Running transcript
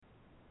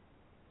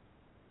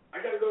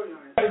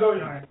gotta go,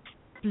 Yarn.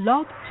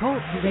 Blog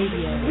Talk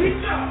Radio.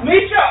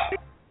 Misha!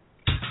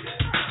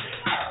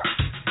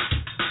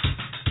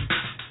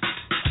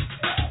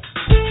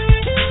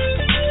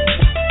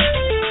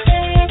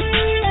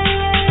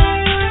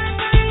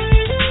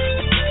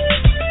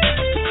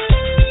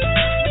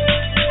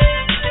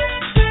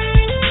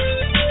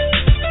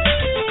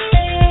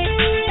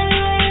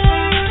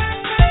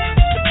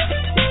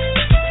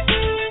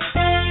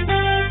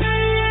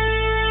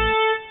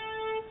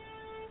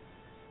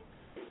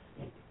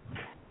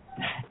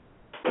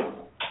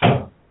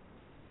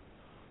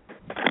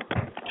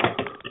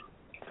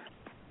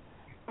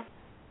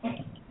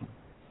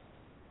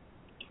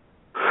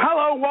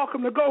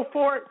 Welcome to Go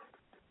For It.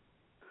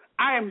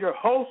 I am your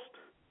host,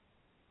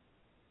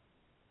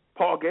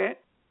 Paul Gant,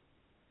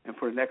 and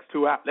for the next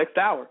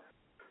hour,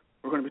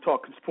 we're going to be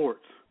talking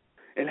sports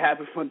and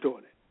having fun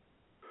doing it.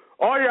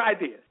 All your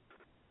ideas,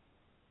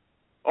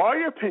 all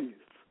your opinions,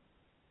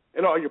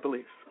 and all your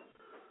beliefs.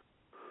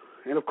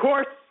 And of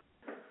course,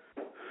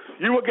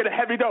 you will get a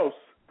heavy dose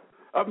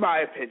of my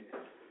opinion.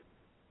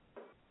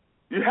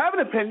 You have an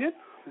opinion,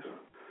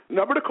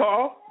 number to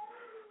call,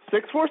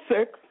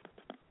 646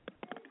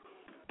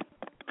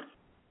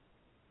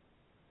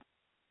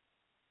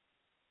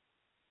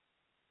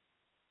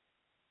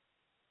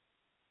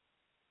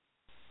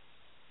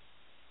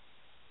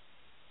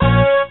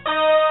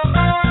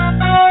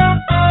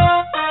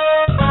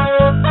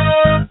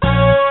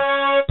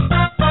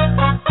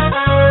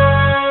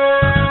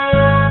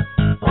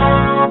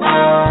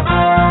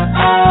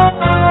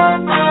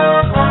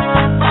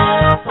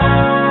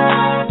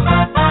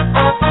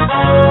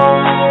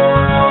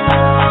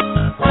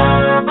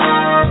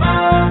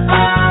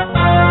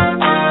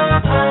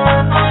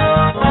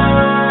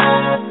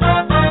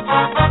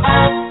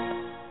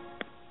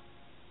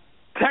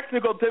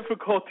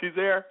 difficulties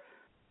there.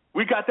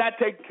 We got that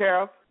taken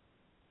care of.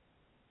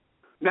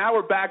 Now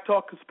we're back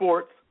talking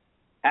sports,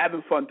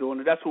 having fun doing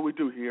it. That's what we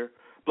do here.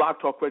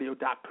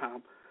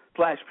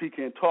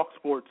 blogtalkradio.com/PKN Talk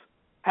Sports.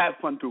 Have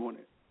fun doing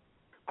it.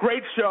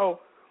 Great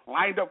show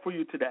lined up for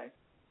you today.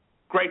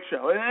 Great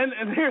show. And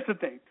here's the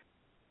thing.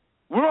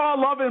 We're all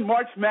loving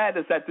March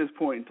Madness at this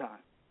point in time.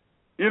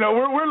 You know,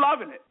 we're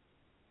loving it.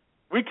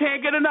 We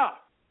can't get enough.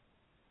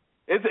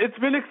 It's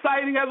been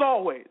exciting as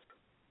always.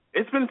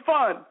 It's been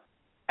fun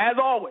as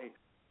always.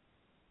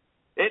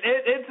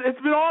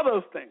 It's been all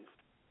those things.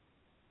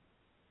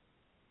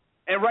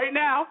 And right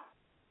now,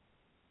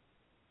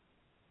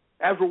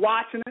 as we're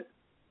watching it,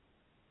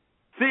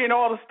 seeing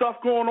all the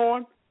stuff going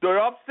on, the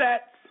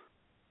upsets,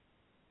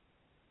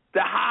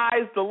 the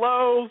highs, the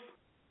lows,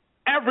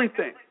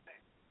 everything.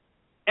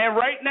 And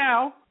right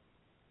now,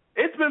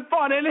 it's been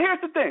fun. And here's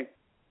the thing.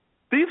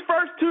 These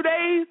first 2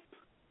 days,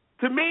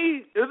 to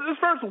me, this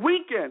first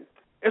weekend,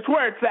 it's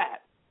where it's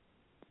at.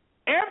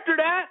 After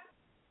that,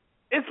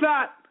 it's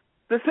not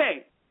the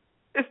same.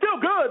 It's still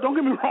good. Don't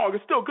get me wrong.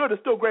 It's still good.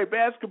 It's still great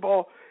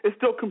basketball. It's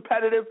still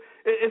competitive.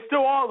 It's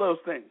still all those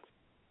things.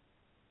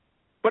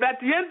 But at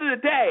the end of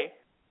the day,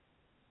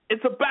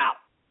 it's about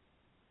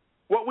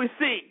what we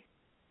see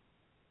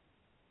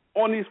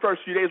on these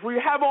first few days, where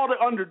you have all the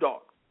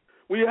underdogs,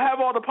 where you have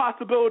all the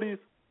possibilities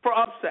for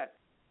upset,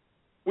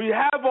 where you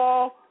have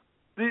all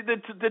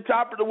the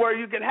top of the where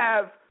you can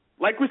have,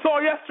 like we saw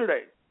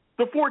yesterday,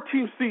 the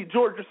 14th seed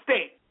Georgia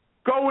State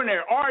go in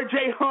there.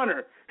 R.J.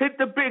 Hunter hit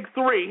the big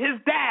three. His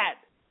dad,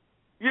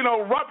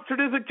 ruptured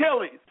his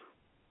Achilles.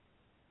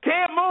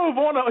 Can't move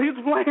he's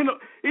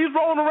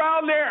rolling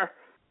around there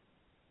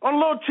on a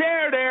little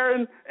chair there,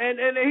 and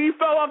he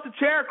fell off the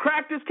chair,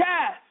 cracked his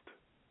cast.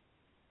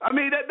 I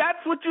mean,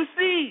 that's what you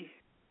see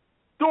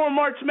during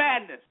March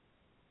Madness.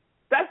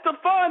 That's the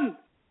fun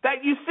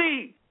that you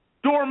see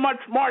during March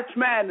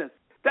Madness.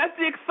 That's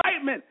the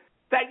excitement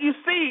that you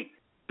see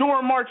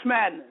during March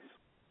Madness.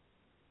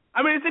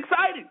 I mean, it's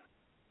exciting.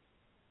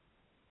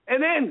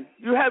 And then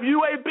you have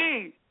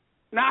UAB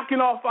knocking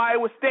off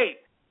Iowa State,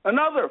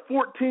 another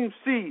 14th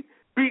seed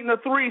beating a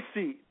 3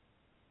 seed.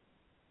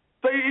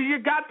 So you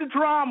got the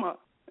drama,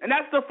 and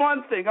that's the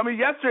fun thing. I mean,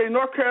 yesterday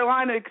North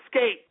Carolina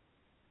escaped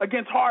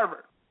against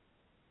Harvard.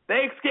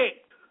 They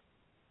escaped.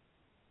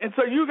 And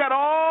so you got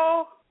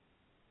all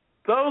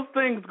those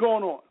things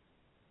going on,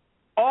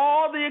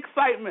 all the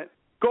excitement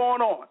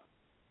going on,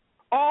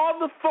 all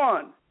the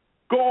fun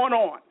going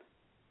on,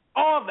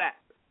 all that.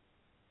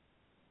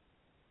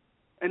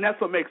 And that's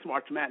what makes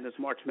March Madness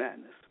March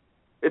Madness.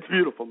 It's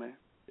beautiful, man.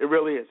 It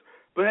really is.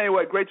 But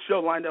anyway, great show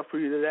lined up for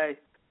you today.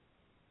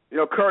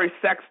 Curry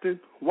Sexton,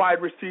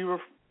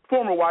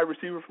 former wide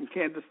receiver from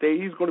Kansas State,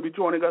 he's going to be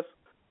joining us.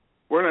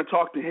 We're going to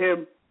talk to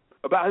him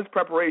about his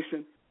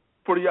preparation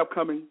for the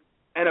upcoming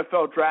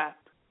NFL draft.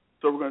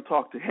 So we're going to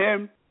talk to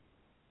him.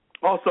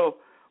 Also,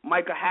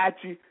 Micah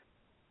Hatchie,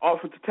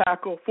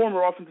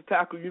 former offensive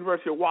tackle,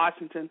 University of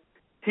Washington.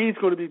 He's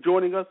going to be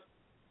joining us.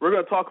 We're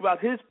going to talk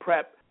about his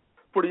prep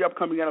for the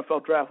upcoming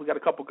NFL draft. We got a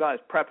couple guys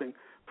prepping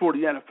for the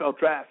NFL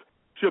draft.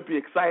 Should be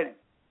exciting.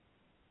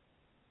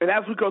 And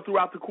as we go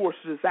throughout the course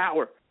of this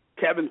hour,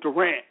 Kevin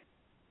Durant,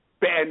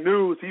 bad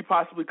news. He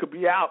possibly could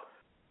be out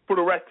for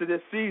the rest of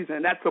this season.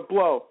 And that's a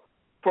blow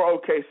for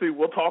OKC.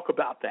 We'll talk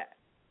about that.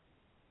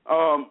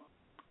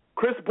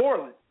 Chris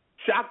Borland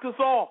shocked us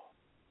all,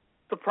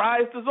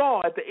 surprised us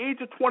all. At the age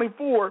of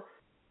 24,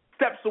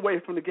 steps away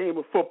from the game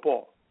of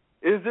football.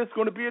 Is this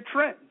going to be a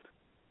trend?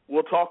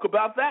 We'll talk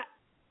about that.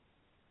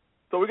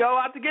 So we got a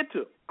lot to get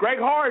to. Greg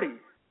Hardy,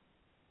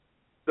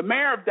 the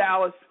mayor of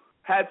Dallas,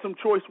 had some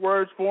choice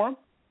words for him,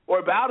 or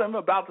about him,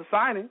 about the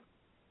signing.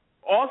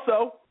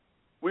 Also,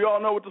 we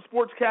all know with the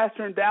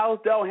sportscaster in Dallas,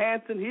 Del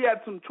Hansen, he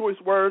had some choice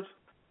words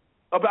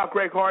about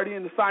Greg Hardy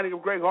and the signing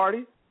of Greg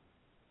Hardy.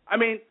 I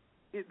mean,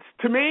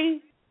 to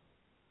me,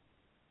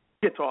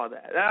 it's all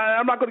that.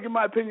 I'm not going to give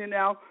my opinion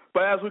now,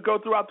 but as we go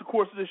throughout the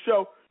course of the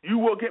show, you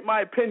will get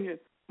my opinion,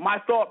 my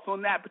thoughts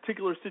on that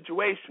particular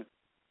situation.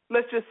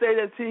 Let's just say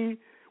that he,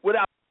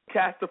 without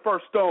cast the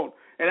first stone,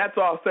 and that's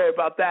all I'll say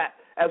about that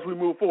as we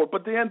move forward.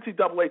 But the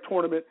NCAA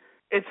tournament,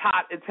 it's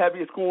hot, it's heavy,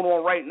 it's going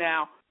on right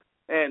now,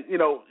 and, you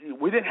know,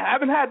 we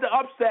haven't had the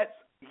upsets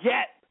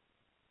yet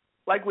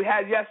like we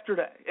had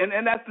yesterday,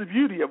 and that's the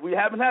beauty of it. We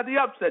haven't had the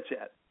upsets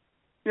yet.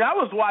 You know, I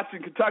was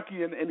watching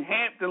Kentucky and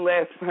Hampton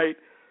last night,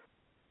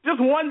 just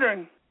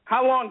wondering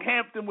how long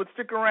Hampton would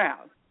stick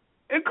around.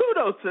 And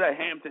kudos to that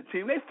Hampton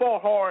team. They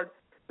fought hard,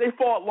 they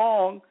fought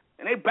long,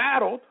 and they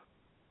battled,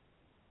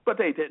 but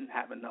they didn't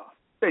have enough.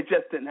 They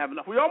just didn't have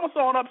enough. We almost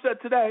saw an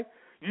upset today.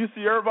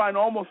 UC Irvine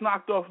almost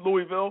knocked off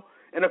Louisville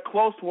in a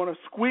close one, a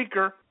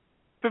squeaker,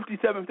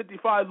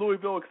 57-55.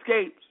 Louisville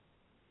escapes.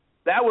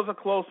 That was a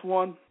close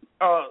one.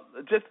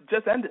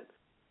 Just ended.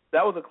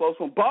 That was a close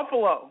one.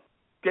 Buffalo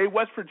gave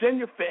West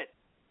Virginia fit,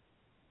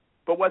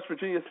 but West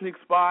Virginia sneaks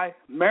by.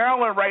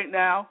 Maryland right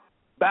now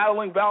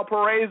battling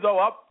Valparaiso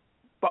up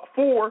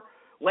 4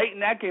 late in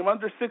that game,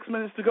 under 6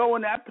 minutes to go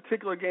in that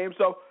particular game.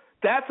 So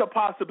that's a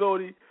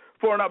possibility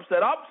for an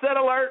upset. Upset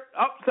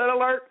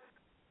alert.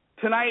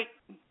 Tonight,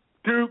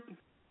 Duke,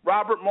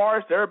 Robert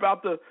Morris, they're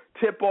about to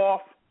tip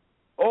off.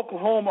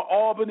 Oklahoma,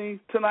 Albany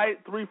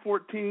tonight,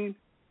 3:14,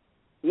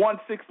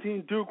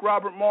 1:16, Duke,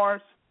 Robert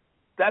Morris.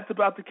 That's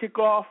about to kick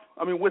off.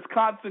 I mean,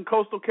 Wisconsin,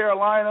 Coastal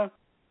Carolina,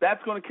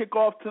 that's going to kick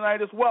off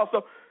tonight as well.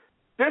 So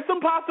there's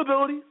some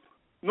possibilities.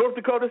 North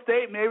Dakota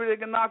State, maybe they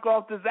can knock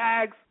off the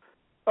Zags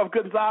of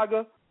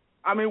Gonzaga.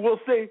 I mean, we'll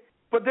see.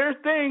 But there's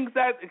things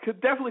that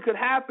definitely could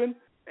happen,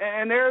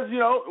 and there's, you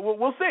know,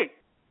 we'll see.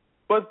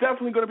 But it's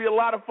definitely going to be a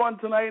lot of fun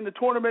tonight, and the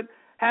tournament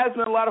has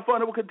been a lot of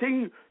fun. It will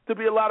continue to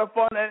be a lot of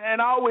fun.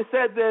 And I always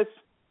said this,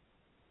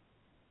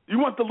 you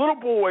want the little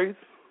boys,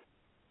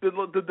 the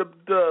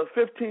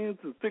 15th,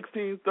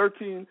 16th,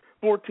 13th,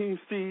 14th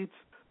seeds,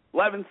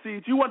 11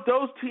 seeds, you want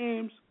those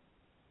teams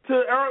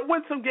to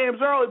win some games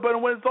early, but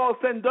when it's all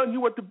said and done, you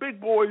want the big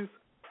boys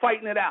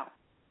fighting it out.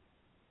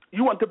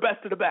 You want the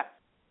best of the best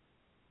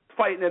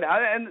fighting it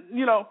out. And,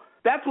 you know,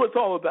 that's what it's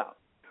all about.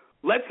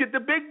 Let's get the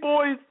big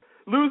boys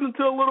losing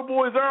to the little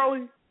boys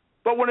early,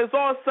 but when it's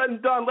all said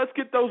and done, let's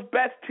get those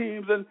best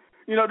teams. And,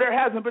 you know, there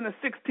hasn't been a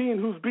 16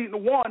 who's beaten a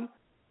 1,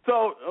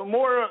 so a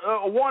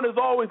 1 is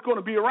always going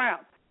to be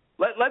around.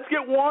 Let's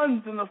get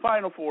 1s in the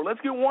Final Four.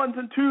 Let's get 1s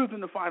and 2s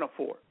in the Final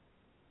Four.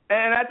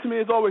 And that, to me,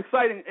 is always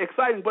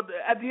exciting. But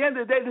at the end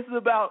of the day, this is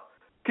about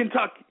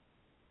Kentucky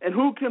and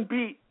who can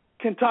beat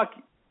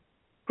Kentucky.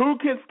 Who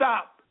can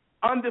stop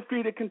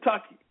undefeated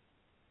Kentucky?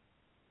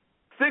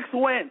 6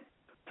 wins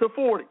to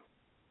 40.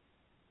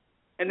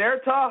 And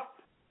they're tough.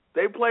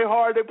 They play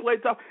hard. They play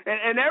tough.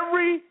 And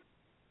every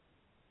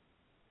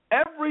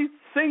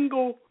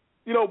single,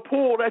 you know,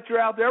 pool that you're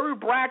out there, every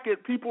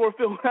bracket people are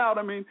filling out,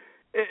 I mean,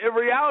 in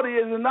reality,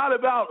 it's not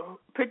about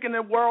picking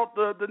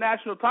the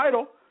national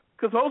title,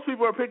 because most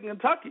people are picking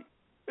Kentucky.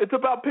 It's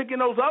about picking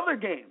those other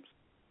games.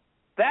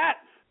 That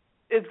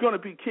is going to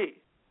be key.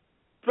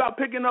 It's about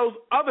picking those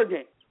other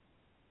games.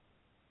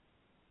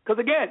 Because,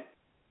 again,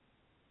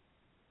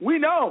 we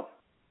know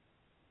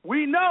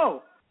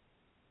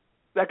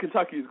that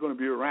Kentucky is going to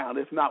be around,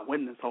 if not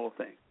win this whole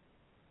thing.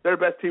 They're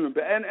the best team in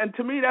bed. And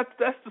to me, that's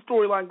the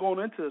storyline going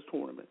into this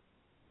tournament.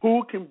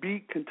 Who can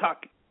beat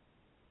Kentucky?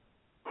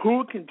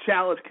 Who can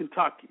challenge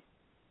Kentucky?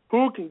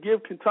 Who can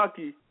give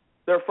Kentucky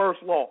their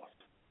first loss?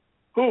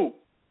 Who?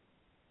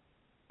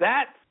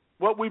 That's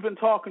what we've been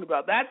talking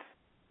about. That's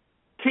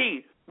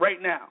key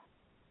right now.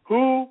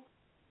 Who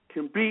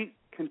can beat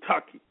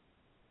Kentucky?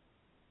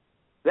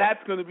 That's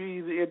going to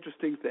be the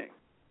interesting thing.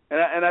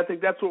 And I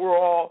think that's what we're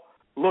all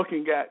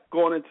looking at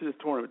going into this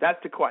tournament.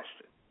 That's the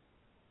question.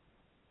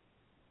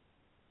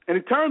 And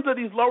in terms of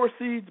these lower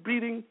seeds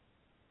beating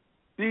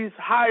these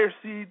higher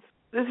seeds,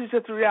 this is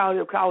just the reality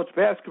of college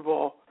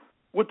basketball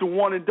with the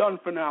one-and-done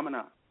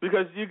phenomenon.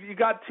 Because you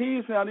got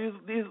teams now,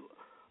 these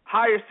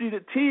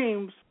higher-seeded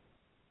teams,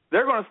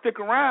 they're going to stick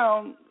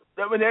around.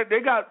 I mean, they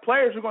got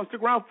players who are going to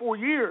stick around 4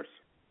 years.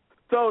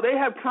 So they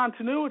have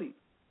continuity.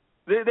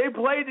 They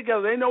play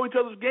together. They know each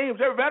other's games.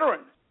 They're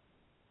veterans.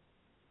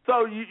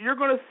 So you're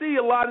going to see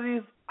a lot of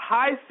these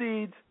high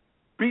seeds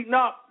beating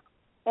up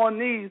on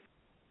these,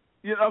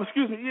 the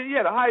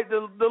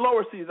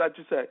lower seeds, I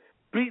should say,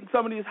 beating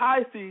some of these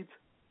high seeds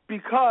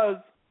because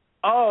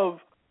of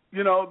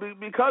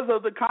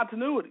the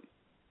continuity.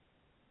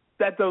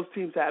 that those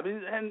teams have.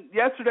 And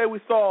yesterday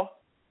we saw,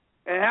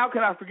 and how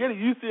can I forget it,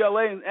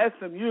 UCLA and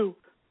SMU,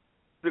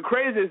 the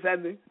craziest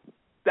ending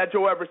that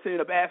you'll ever see in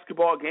a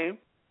basketball game.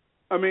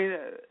 I mean,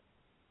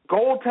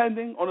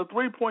 goaltending on a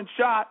three-point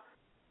shot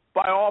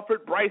by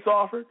Bryce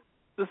Alford,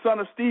 the son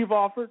of Steve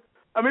Alford.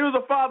 I mean, it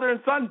was a father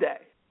and son day.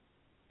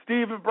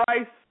 Steve and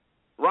Bryce,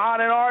 Ron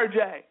and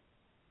RJ.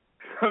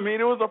 I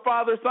mean, it was a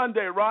father-son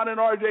day. Ron and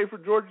RJ for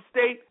Georgia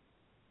State,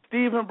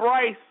 Steve and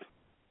Bryce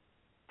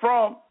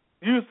from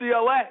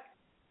UCLA.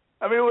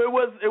 I mean,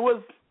 it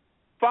was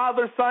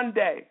father-son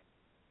day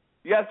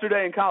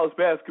yesterday in college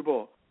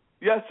basketball,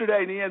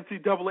 yesterday in the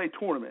NCAA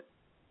tournament.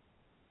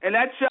 And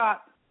that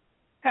shot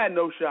had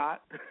no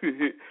shot.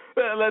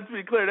 Let's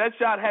be clear. That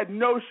shot had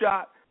no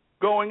shot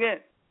going in.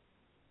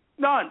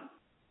 None.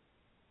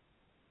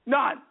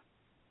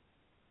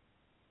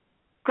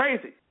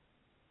 Crazy.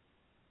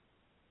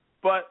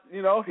 But,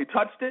 you know, he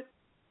touched it.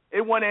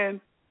 It went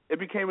in. It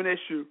became an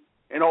issue.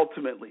 And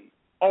ultimately,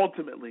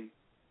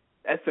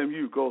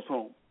 SMU goes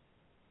home.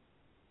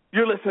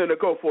 You're listening to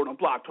Go For It on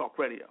Blog Talk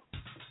Radio.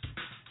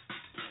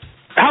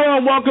 Hello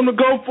and welcome to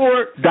Go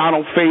For It.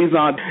 Donald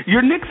Faison.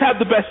 Your Knicks have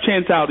the best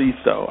chance out east,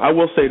 though. I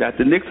will say that.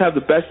 The Knicks have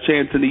the best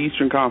chance in the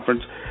Eastern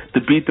Conference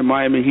to beat the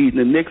Miami Heat. And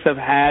the Knicks have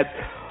had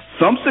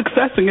some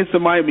success against the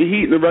Miami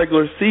Heat in the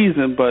regular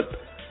season, but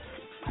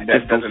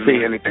that doesn't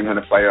mean anything when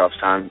the playoffs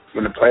come.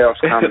 When the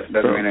playoffs come, it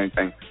doesn't mean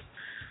anything.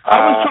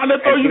 I was trying to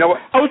throw you.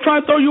 I was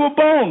trying to throw you a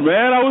bone,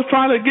 man. I was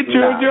trying to get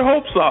your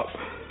hopes up.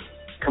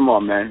 Come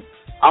on, man.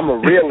 I'm a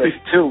realist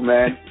too,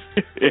 man.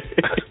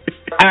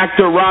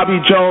 Actor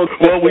Robbie Jones.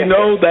 Well, we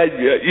know that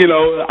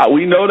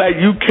we know that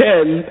you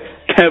can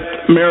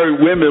marry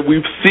women.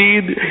 We've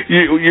seen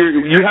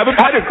you have a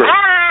pedigree.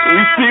 We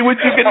see what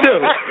you can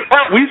do.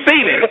 We've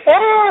seen it.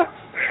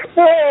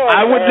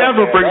 I would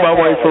never bring my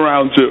wife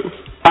around you.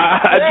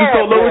 I just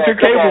don't know what you're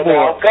capable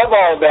of. Come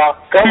on now.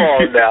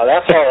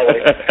 That's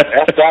early.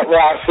 That's not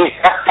Roxy.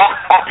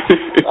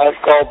 That's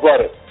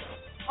cold-blooded.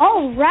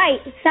 All right.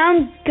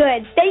 Sounds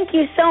good. Thank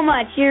you so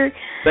much. You're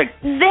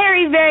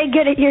very, very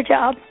good at your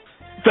job.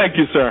 Thank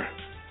you, sir.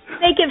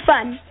 Make it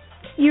fun.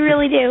 You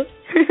really do.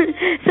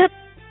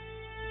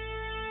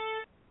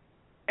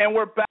 And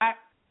we're back.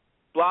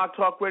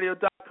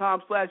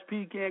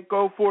 blogtalkradio.com/PGant.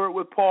 Go For It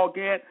with Paul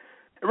Gant.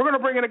 And we're going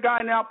to bring in a guy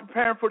now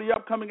preparing for the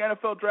upcoming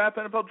NFL draft.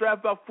 NFL draft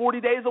about 40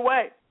 days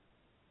away.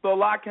 So a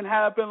lot can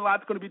happen. A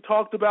lot's going to be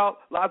talked about.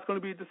 A lot's going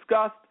to be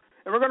discussed.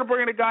 And we're going to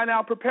bring in a guy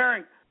now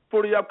preparing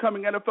for the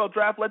upcoming NFL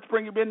draft. Let's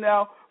bring him in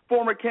now,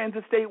 former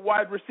Kansas State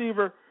wide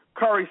receiver,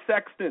 Curry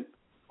Sexton.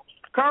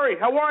 Curry,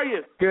 how are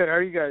you? Good. How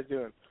are you guys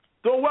doing?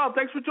 Doing well.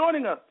 Thanks for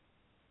joining us.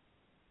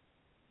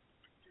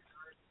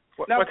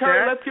 Now, what's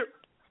Curry, that? let's hear.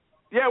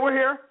 Yeah, we're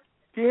here.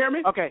 Can you hear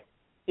me? Okay.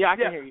 Yeah, I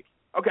can hear you.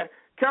 Okay.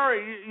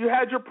 Curry, you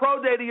had your pro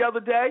day the other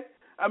day.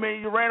 I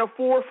mean, you ran a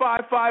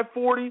 4.55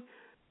 40.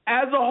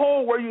 As a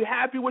whole, were you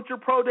happy with your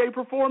pro day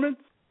performance?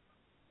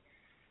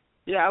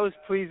 Yeah, I was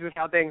pleased with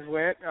how things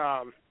went.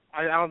 I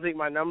don't think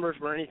my numbers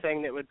were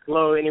anything that would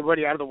blow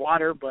anybody out of the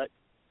water, but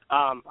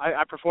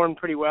I performed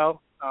pretty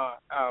well.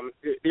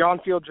 The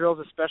on-field drills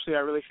especially,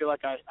 I really feel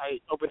like I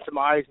opened some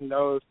eyes and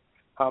nose.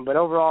 But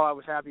overall, I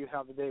was happy with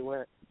how the day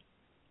went.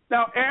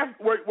 Now,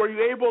 were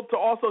you able to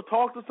also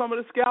talk to some of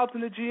the scouts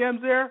and the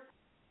GMs there?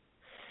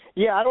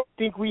 Yeah, I don't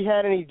think we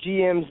had any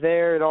GMs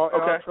there at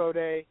our pro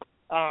day.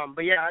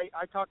 But yeah,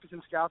 I talked to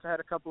some scouts. I had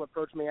a couple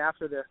approach me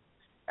after the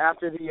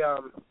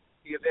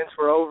events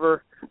were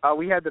over.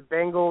 We had the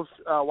Bengals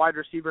wide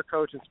receiver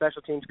coach and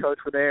special teams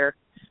coach were there.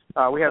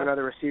 We have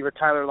another receiver,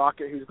 Tyler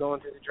Lockett, who's going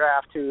through the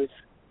draft, who is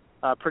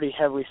pretty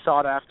heavily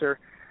sought after.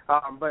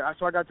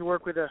 So I got to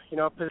work with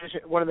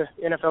one of the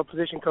NFL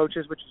position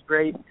coaches, which is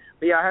great.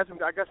 But yeah, I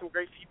got some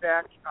great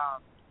feedback.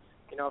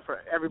 For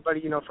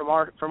everybody, from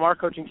our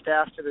coaching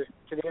staff to the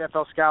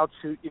NFL scouts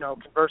who,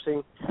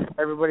 conversing,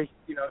 everybody,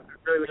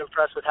 really was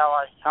impressed with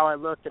how I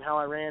looked and how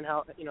I ran,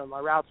 my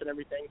routes and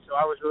everything. So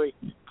I was really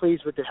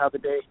pleased with how the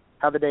day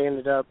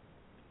ended up.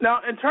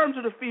 Now, in terms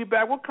of the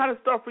feedback, what kind of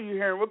stuff are you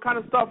hearing? What kind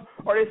of stuff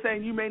are they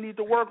saying you may need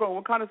to work on?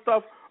 What kind of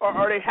stuff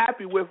are they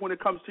happy with when it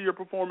comes to your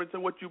performance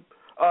and what you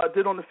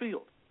did on the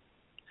field?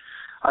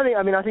 I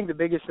think the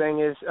biggest thing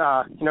is,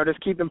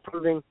 just keep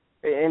improving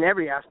in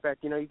every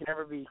aspect. You can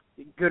never be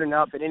good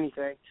enough at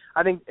anything.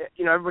 I think,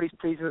 everybody's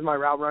pleased with my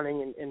route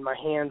running and my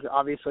hands,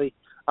 obviously.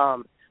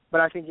 But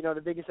I think,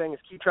 the biggest thing is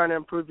keep trying to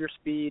improve your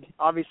speed.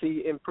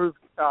 Obviously, improve,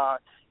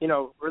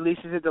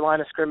 releases at the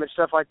line of scrimmage,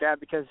 stuff like that,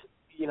 because,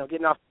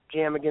 getting off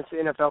jam against the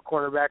NFL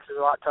cornerbacks is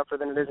a lot tougher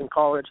than it is in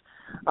college.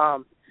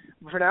 For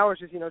now, it's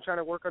just, trying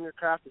to work on your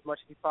craft as much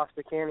as you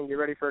possibly can and get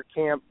ready for a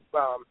camp.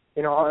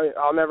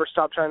 I'll never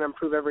stop trying to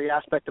improve every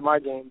aspect of my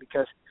game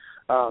because,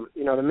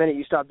 the minute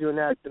you stop doing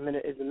that, the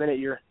minute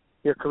your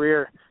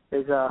career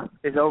is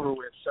over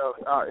with. So,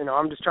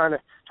 I'm just trying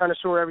to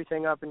shore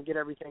everything up and get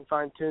everything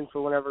fine-tuned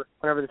for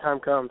whenever the time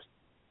comes.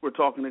 We're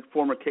talking to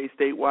former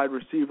K-State wide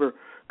receiver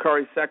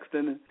Curry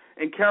Sexton.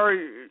 And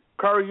Curry,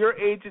 your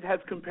agent has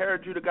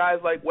compared you to guys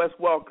like Wes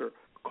Welker,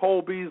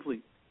 Cole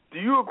Beasley. Do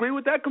you agree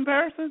with that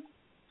comparison?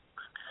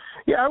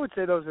 Yeah, I would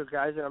say those are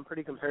guys that I'm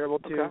pretty comparable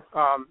to,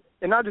 Okay.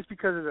 And not just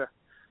because of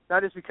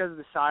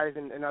the size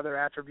and other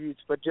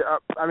attributes, but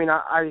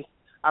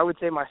I would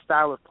say my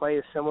style of play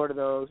is similar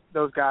to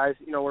those guys.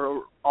 You know,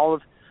 where all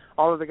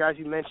of the guys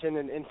you mentioned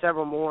and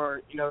several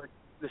more. You know,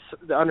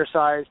 the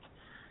undersized,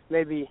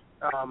 maybe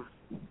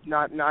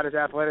not as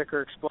athletic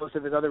or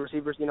explosive as other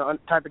receivers. You know,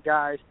 type of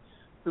guys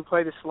who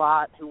play the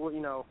slot, who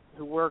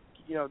work,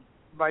 you know,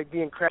 by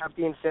being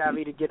crafty and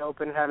savvy to get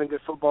open and having good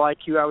football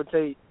IQ. I would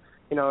say,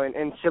 you know,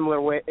 in similar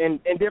way, in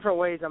different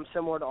ways, I'm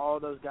similar to all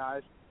of those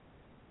guys.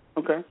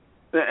 Okay.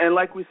 And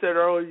like we said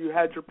earlier, you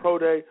had your pro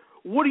day.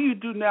 What do you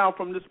do now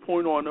from this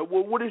point on?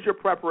 What is your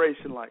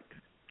preparation like?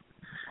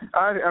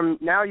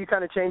 Now you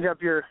kind of change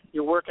up your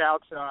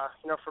workouts.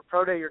 You know, for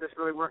pro day, you're just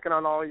really working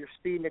on all your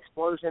speed and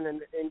explosion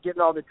and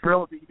getting all the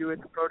drills that you do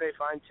at the pro day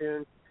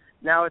fine-tuned.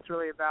 Now it's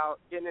really about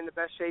getting in the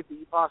best shape that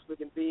you possibly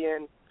can be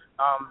in,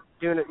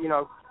 doing it, you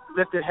know,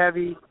 lifted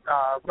heavy,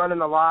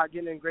 running a lot,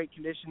 getting in great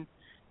condition,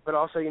 but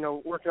also, you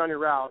know, working on your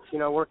routes,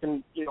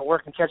 working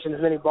catching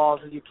as many balls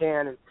as you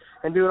can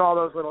and doing all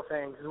those little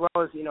things, as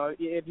well as, you know,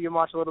 if you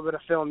watch a little bit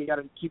of film, you got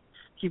to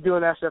keep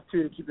doing that stuff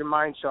too to keep your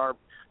mind sharp.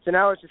 So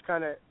now it's just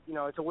kind of, you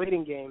know, it's a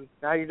waiting game.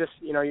 Now you're just,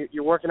 you know,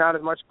 you're working out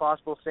as much as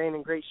possible, staying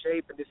in great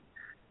shape, and just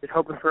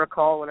hoping for a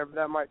call whenever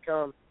that might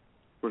come.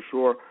 For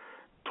sure.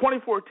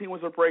 2014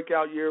 was a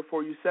breakout year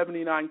for you,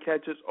 79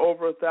 catches,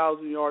 over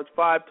 1,000 yards,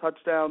 5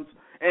 touchdowns,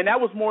 and that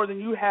was more than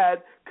you had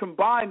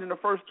combined in the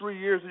first 3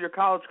 years of your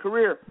college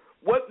career.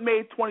 What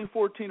made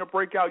 2014 a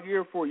breakout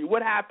year for you?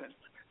 What happened?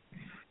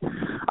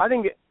 I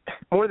think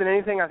more than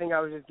anything, I think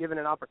I was just given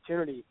an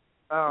opportunity.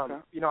 Okay.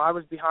 You know, I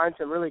was behind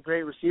some really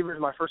great receivers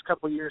my first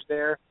couple of years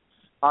there.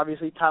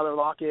 Obviously, Tyler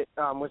Lockett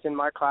was in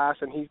my class,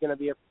 and he's going to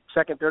be a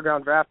second,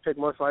 third-round draft pick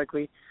most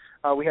likely.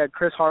 We had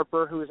Chris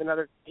Harper, who was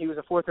he was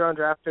a fourth-round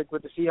draft pick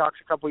with the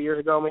Seahawks a couple of years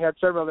ago, and we had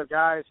several other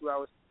guys who I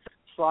was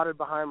slotted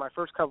behind my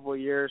first couple of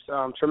years.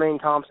 Tremaine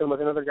Thompson was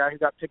another guy who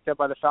got picked up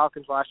by the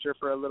Falcons last year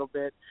for a little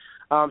bit.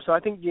 So I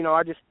think, you know,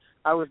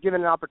 I was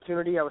given an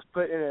opportunity. I was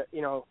put in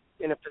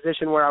a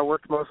position where I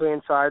worked mostly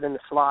inside in the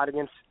slot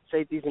against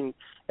safeties and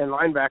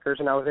linebackers,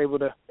 and I was able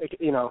to,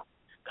 you know,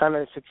 kind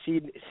of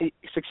succeed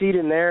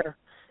in there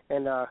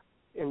and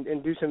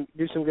do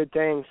some good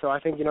things. So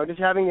I think, you know, just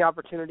having the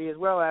opportunity as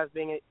well as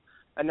being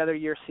another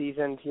year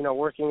seasoned, you know,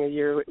 working a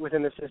year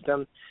within the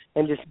system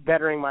and just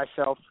bettering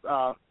myself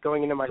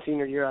going into my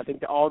senior year, I think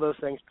that all those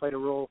things played a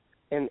role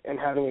in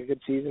having a good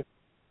season.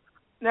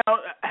 Now,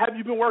 have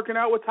you been working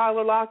out with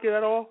Tyler Lockett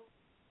at all?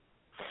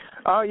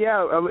 Oh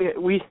yeah,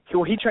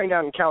 he trained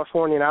out in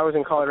California, and I was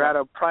in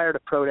Colorado prior to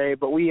pro day.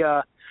 But we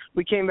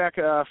came back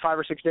 5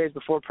 or 6 days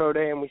before pro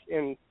day, and we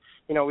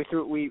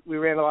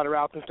ran a lot of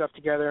routes and stuff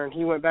together. And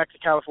he went back to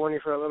California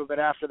for a little bit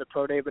after the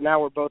pro day. But now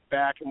we're both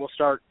back, and we'll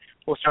start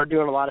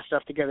doing a lot of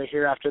stuff together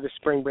here after the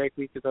spring break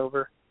week is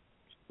over.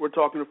 We're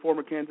talking to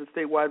former Kansas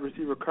State wide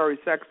receiver Curry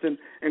Sexton.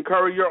 And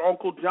Curry, your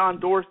uncle John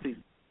Dorsey,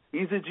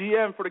 he's a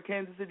GM for the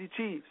Kansas City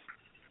Chiefs.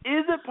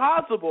 Is it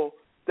possible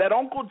that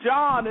Uncle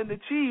John and the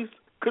Chiefs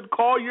could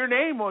call your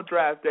name on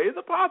draft day? Is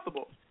it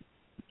possible?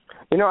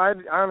 You know, I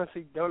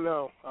honestly don't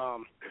know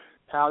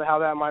how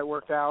that might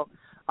work out.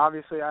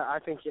 Obviously, I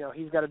think, you know,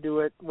 he's got to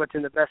do what's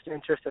in the best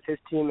interest of his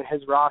team and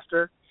his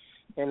roster,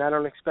 and I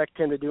don't expect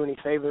him to do any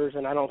favors,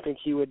 and I don't think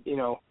he would, you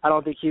know,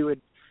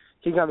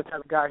 he's not the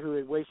type of guy who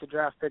would waste a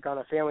draft pick on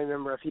a family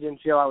member if he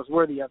didn't feel I was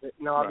worthy of it.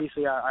 You know,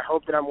 obviously, I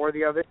hope that I'm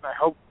worthy of it, and I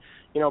hope,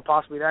 you know,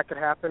 possibly that could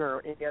happen,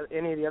 or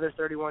any of the other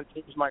 31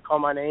 teams might call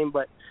my name,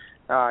 but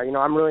you know,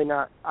 I'm really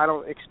not. I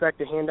don't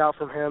expect a handout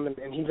from him,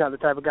 and he's not the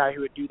type of guy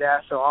who would do that.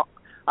 So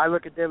I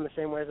look at them the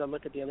same way as I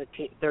look at the other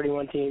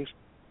 31 teams.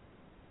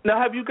 Now,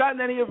 have you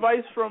gotten any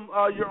advice from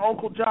your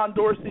uncle John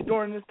Dorsey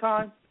during this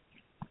time?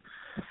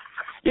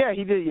 Yeah,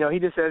 he did. You know, he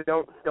just said,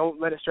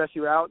 don't let it stress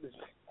you out. Just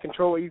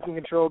control what you can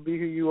control, be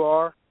who you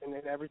are, and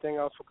then everything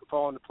else will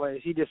fall into place.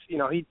 He just, you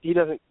know, he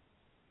doesn't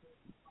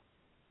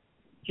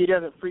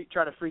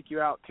try to freak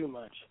you out too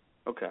much.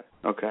 Okay.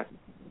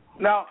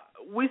 Now,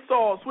 we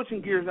saw,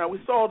 switching gears now, we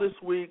saw this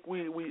week,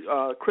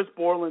 Chris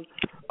Borland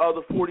of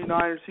the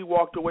 49ers, he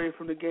walked away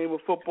from the game of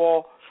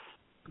football.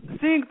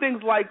 Seeing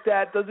things like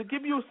that, does it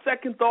give you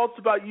second thoughts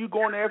about you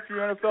going after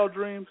your NFL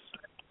dreams?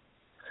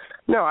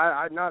 No,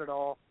 I not at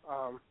all.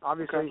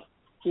 Obviously,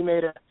 he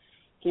made an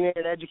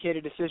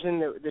educated decision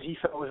that he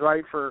felt was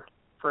right for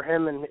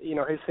him and, you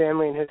know, his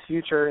family and his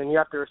future, and you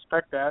have to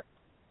respect that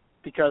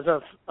because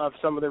of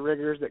some of the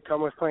rigors that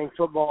come with playing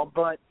football.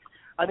 But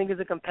I think as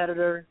a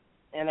competitor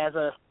and as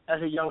a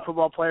young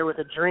football player with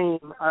a dream,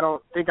 I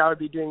don't think I would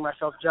be doing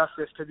myself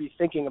justice to be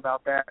thinking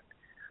about that.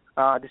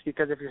 Just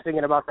because if you're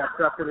thinking about that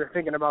stuff, then you're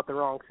thinking about the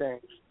wrong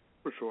things.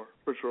 For sure.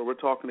 We're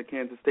talking to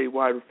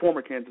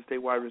former Kansas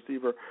State wide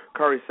receiver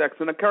Curry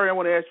Sexton. Now, Curry, I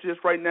want to ask you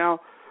this right now.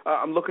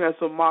 I'm looking at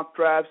some mock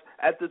drafts.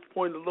 At this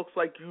point, it looks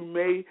like you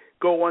may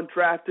go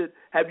undrafted.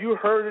 Have you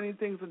heard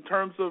anything in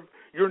terms of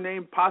your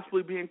name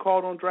possibly being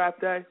called on draft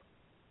day?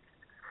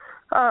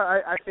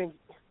 I think,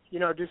 you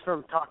know, just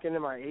from talking to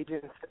my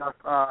agent and stuff,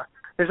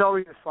 there's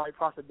always a slight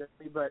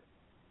possibility, but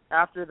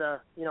after the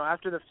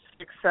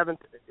sixth, seventh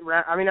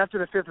round. I mean, after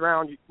the fifth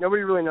round,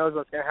 nobody really knows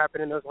what's going to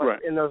happen in those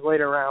in those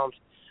later rounds.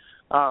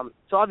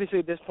 So obviously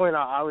at this point,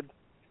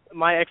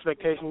 my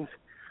expectations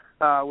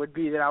would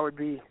be that I would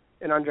be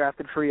an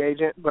undrafted free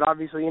agent, but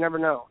obviously you never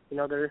know.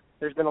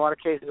 There's been a lot of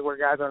cases where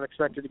guys aren't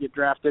expected to get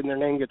drafted and their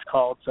name gets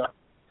called, so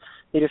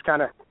you just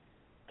kind of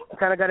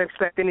got to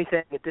expect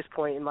anything at this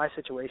point in my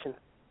situation.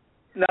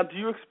 Now, do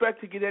you expect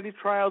to get any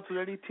tryouts with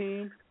any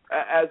team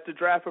as the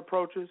draft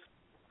approaches?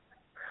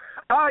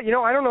 I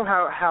don't know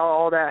how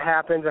all that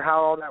happens or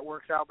how all that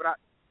works out, but at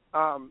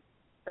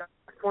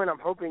this point I'm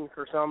hoping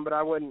for some, but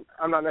I'm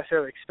not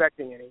necessarily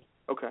expecting any.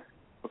 Okay.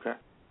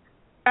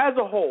 As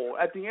a whole,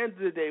 at the end of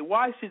the day,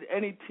 why should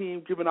any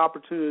team give an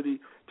opportunity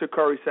to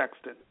Curry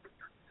Sexton?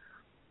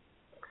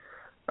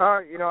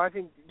 I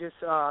think just,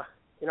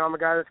 I'm a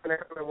guy that's going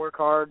to come and work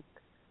hard.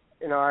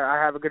 I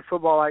have a good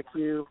football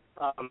IQ,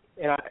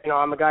 and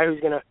I'm a guy who's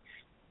going to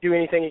do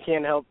anything he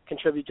can to help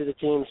contribute to the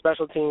team,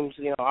 special teams,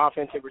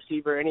 offensive,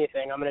 receiver,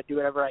 anything. I'm going to do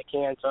whatever I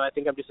can. So I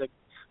think I'm just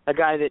a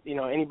guy that,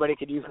 anybody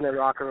could use in their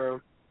locker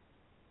room.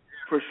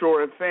 For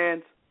sure. And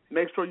fans,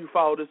 make sure you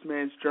follow this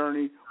man's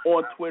journey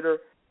on Twitter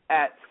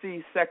at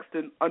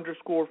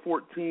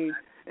 @csexton_14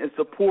 and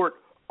support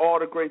all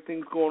the great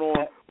things going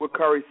on with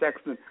Curry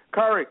Sexton.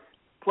 Curry,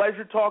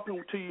 pleasure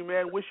talking to you,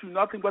 man. Wish you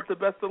nothing but the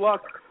best of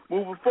luck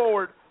moving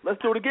forward.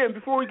 Let's do it again.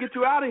 Before we get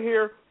you out of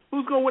here,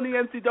 who's going to win the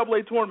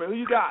NCAA tournament? Who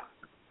you got?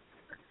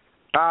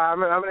 I'm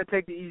going to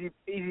take the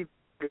easy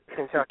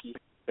Kentucky.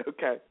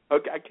 Okay.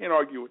 I can't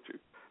argue with you.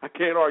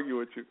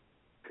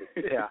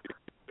 Yeah.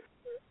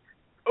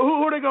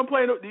 Who are they going to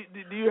play?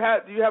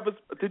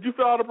 Did you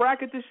fill out a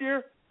bracket this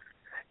year?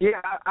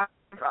 Yeah,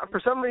 for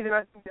some reason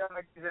I think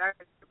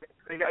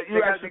they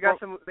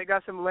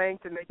got some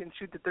length and they can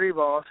shoot the three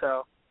ball.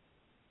 So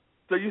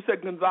you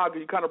said Gonzaga.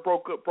 You kind of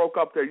broke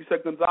up there. You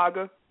said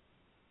Gonzaga.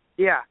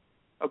 Yeah.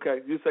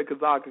 Okay. You said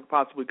Gonzaga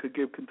possibly could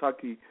give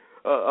Kentucky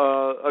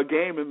a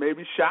game and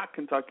maybe shock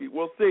Kentucky.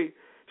 We'll see.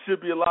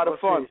 Should be a lot of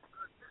fun. See.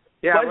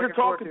 Yeah, pleasure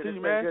talking to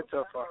you, man. Good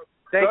so far.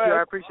 Thank you.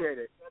 I appreciate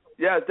it.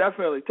 Yeah,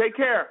 definitely. Take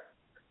care.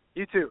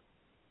 You too.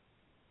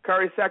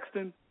 Curry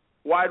Sexton,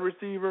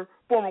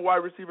 former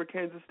wide receiver,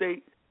 Kansas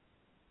State.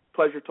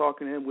 Pleasure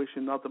talking to him.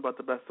 Wishing nothing but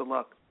the best of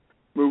luck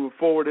moving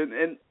forward.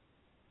 And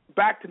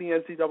back to the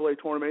NCAA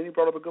tournament, and he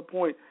brought up a good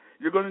point.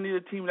 You're going to need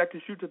a team that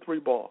can shoot the three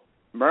ball.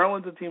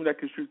 Maryland's a team that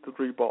can shoot the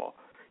three ball.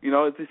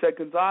 As he said,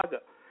 Gonzaga.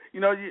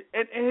 And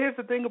here's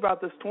the thing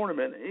about this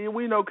tournament.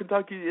 We know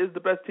Kentucky is the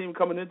best team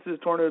coming into this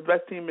tournament, the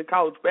best team in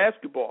college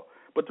basketball.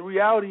 But the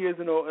reality is,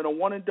 in a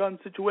one-and-done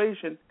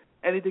situation,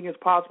 anything is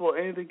possible,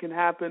 anything can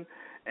happen,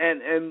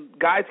 and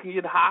guys can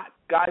get hot,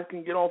 guys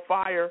can get on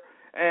fire,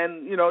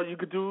 and, you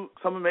could do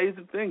some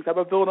amazing things. How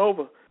about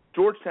Villanova?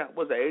 Georgetown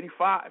was at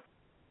 85.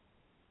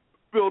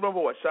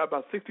 Villanova shot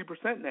about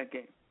 60% in that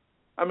game.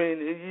 I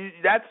mean,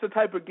 that's the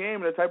type of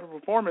game and the type of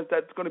performance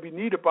that's going to be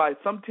needed by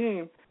some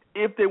team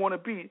if they want to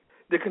beat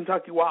the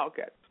Kentucky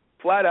Wildcats,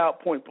 flat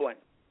out, point blank.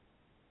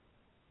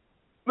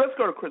 Let's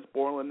go to Chris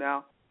Borland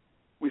now.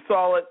 We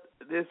saw it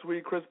this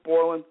week. Chris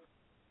Borland,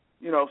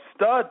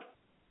 stud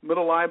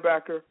middle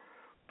linebacker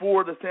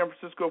for the San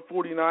Francisco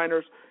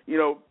 49ers,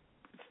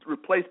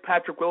 replaced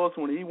Patrick Willis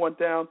when he went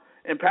down.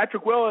 And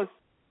Patrick Willis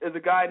is a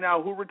guy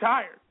now who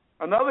retired.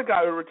 Another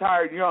guy who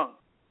retired young.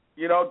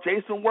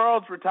 Jason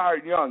Wells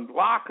retired young.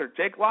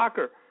 Jake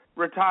Locker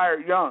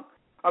retired young.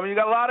 I mean, you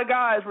got a lot of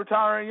guys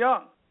retiring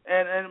young.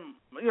 And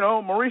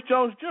Maurice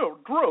Jones-Drew,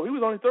 he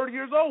was only 30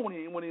 years old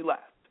when he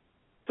left.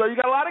 So you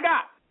got a lot of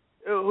guys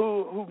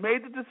who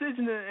made the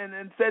decision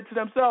and said to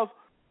themselves,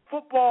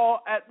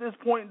 football at this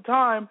point in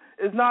time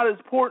is not as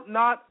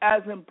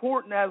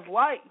important as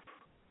life.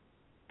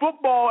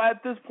 Football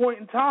at this point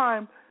in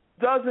time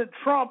doesn't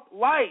trump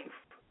life.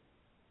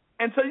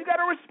 And so you got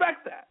to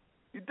respect that.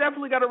 You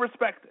definitely got to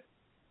respect it.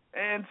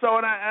 And so,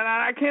 and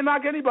I can't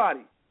knock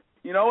anybody,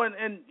 you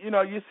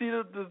see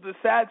the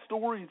sad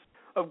stories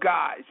of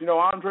guys,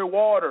 Andre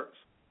Waters,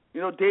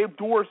 Dave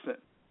Dorson,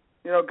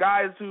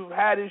 guys who've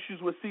had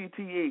issues with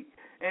CTE.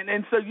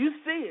 And so you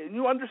see it and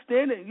you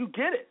understand it and you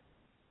get it.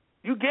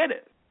 You get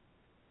it.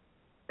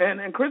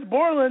 And Chris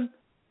Borland,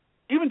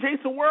 even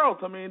Jason Wells,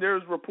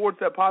 there's reports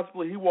that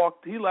possibly he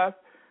left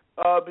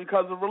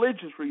because of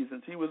religious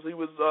reasons. He was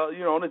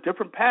on a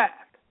different path.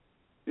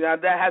 Yeah,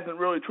 that hasn't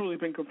really truly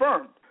been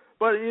confirmed.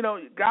 But,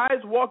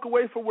 guys walk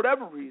away for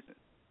whatever reason.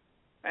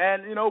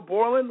 And,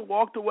 Borland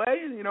walked away,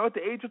 at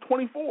the age of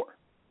 24.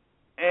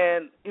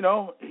 And, he's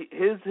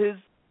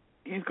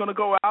going to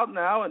go out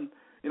now. And,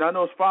 I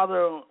know his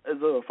father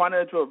is a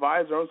financial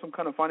advisor on some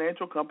kind of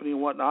financial company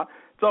and whatnot.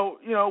 So,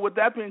 with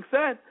that being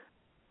said,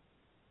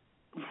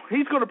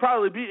 he's going to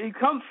probably he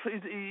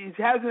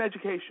has an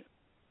education.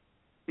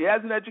 He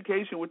has an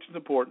education, which is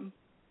important.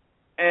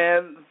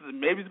 And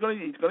maybe he's going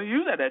to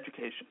use that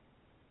education.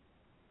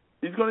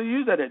 He's going to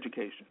use that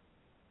education.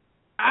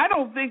 I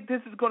don't think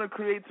this is going to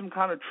create some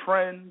kind of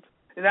trend,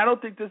 and I don't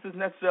think this is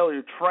necessarily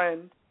a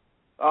trend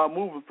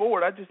moving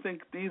forward. I just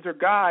think these are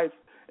guys,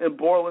 in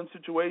Borland's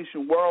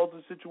situation,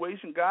 World's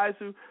situation, guys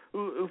who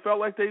felt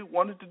like they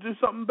wanted to do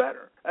something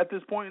better at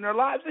this point in their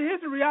lives. And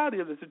here's the reality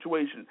of the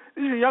situation.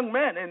 These are young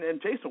men,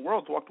 and Jason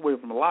Worlds walked away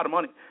from a lot of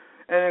money.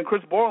 And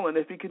Chris Borland,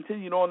 if he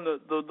continued on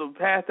the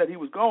path that he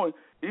was going,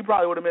 he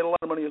probably would have made a lot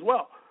of money as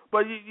well.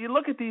 But you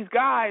look at these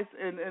guys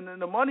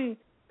and the money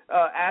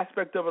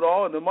aspect of it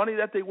all and the money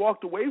that they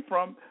walked away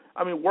from.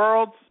 I mean,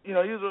 Worlds, he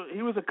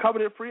was a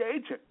coveted free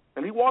agent,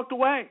 and he walked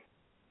away.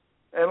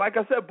 And like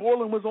I said,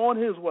 Borland was on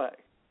his way.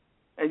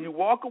 And you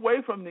walk away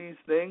from these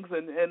things,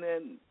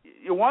 and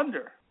you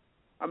wonder,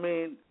 I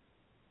mean,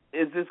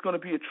 is this going to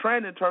be a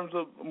trend in terms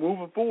of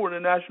moving forward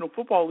in the National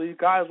Football League,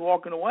 guys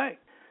walking away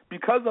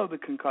because of the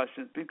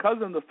concussions, because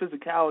of the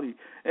physicality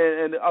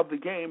and of the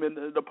game and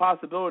the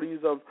possibilities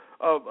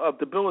of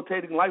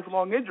debilitating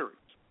lifelong injuries?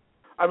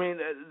 I mean,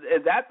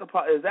 is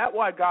that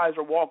why guys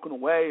are walking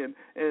away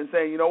and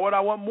saying, you know what, I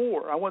want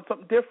more. I want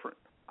something different.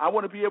 I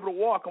want to be able to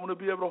walk. I want to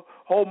be able to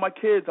hold my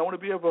kids. I want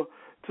to be able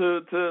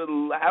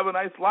to have a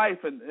nice life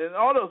and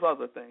all those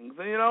other things.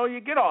 And, you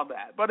get all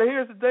that. But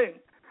here's the thing.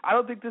 I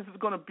don't think this is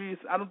going to be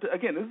 –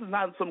 again, this is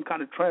not some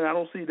kind of trend. I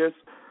don't see this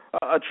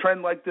a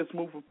trend like this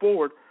moving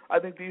forward. I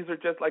think these are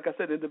just, like I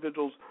said,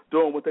 individuals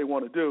doing what they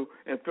want to do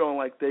and feeling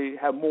like they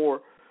have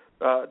more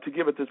to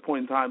give at this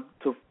point in time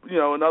to,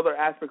 in other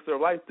aspects of their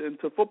life than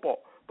to football.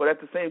 But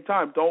at the same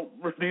time,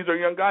 these are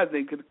young guys.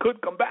 They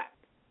could come back.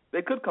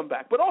 They could come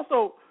back. But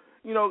also –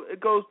 it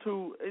goes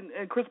to,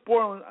 and Chris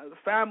Borland,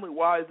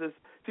 family-wise,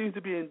 seems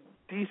to be in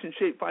decent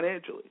shape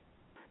financially.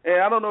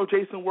 And I don't know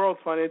Jason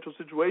World's financial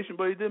situation,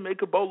 but he did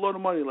make a boatload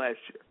of money last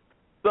year.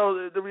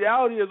 So the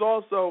reality is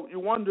also, you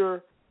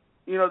wonder,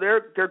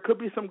 there could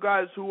be some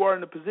guys who are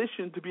in a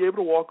position to be able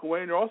to walk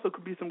away, and there also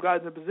could be some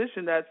guys in a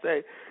position that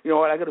say, you know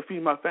what, I got to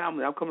feed my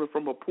family. I'm coming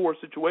from a poor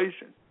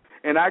situation,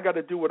 and I got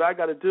to do what I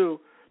got to do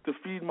to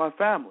feed my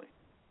family.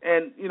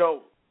 And,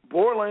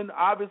 Borland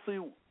obviously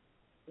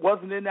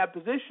wasn't in that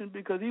position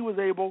because he was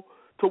able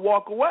to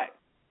walk away.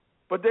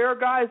 But there are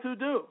guys who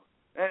do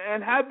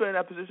and have been in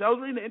that position. I was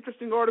reading an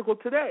interesting article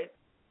today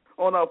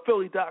on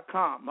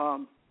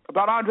Philly.com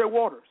about Andre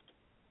Waters.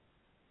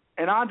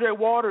 And Andre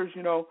Waters,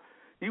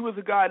 he was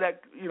a guy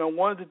that,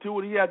 wanted to do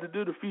what he had to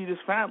do to feed his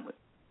family.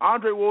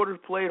 Andre Waters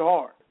played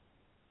hard.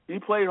 He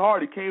played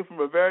hard. He came from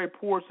a very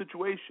poor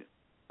situation.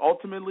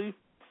 Ultimately,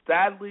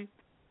 sadly,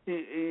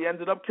 he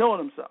ended up killing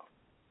himself.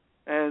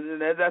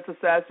 And that's a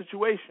sad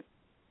situation.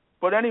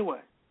 But anyway,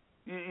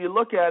 you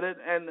look at it,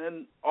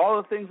 and all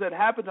the things that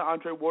happened to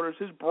Andre Waters,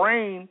 his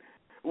brain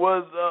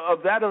was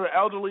of that of an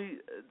elderly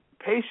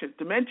patient,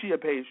 dementia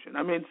patient.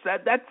 I mean,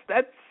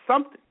 that's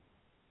something.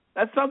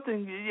 That's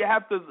something you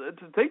have to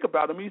think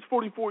about. I mean, he's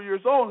 44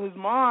 years old, and his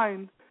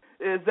mind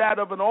is that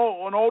of an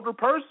older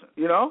person.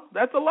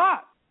 That's a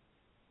lot.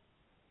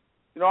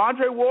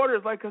 Andre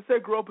Waters, like I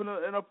said, grew up in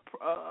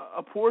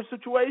a poor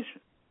situation.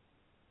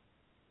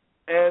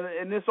 And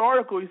in this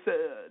article, he said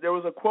there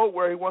was a quote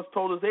where he once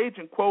told his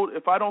agent, quote,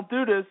 "If I don't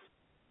do this,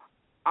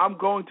 I'm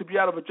going to be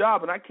out of a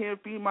job and I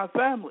can't feed my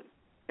family."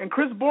 And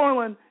Chris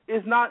Borland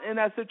is not in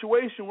that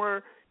situation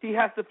where he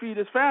has to feed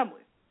his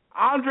family.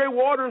 Andre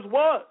Waters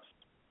was.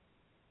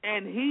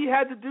 And he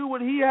had to do what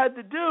he had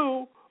to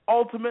do,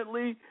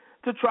 ultimately,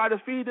 to try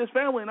to feed his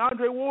family. And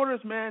Andre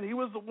Waters, man, he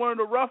was one of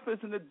the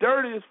roughest and the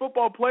dirtiest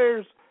football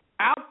players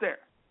out there.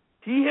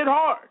 He hit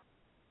hard.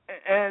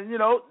 And,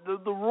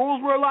 the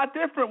rules were a lot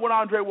different when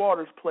Andre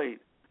Waters played.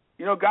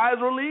 Guys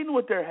were leading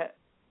with their head.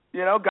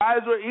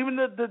 Guys were, even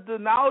the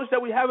knowledge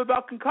that we have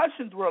about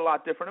concussions were a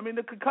lot different. I mean,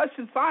 the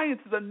concussion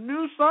science is a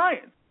new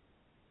science.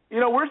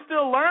 We're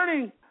still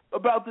learning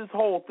about this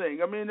whole thing.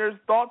 I mean, there's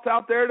thoughts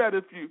out there that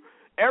if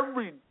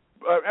every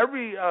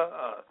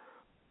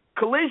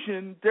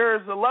collision,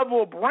 there's a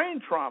level of brain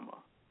trauma.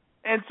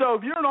 And so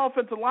if you're an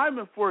offensive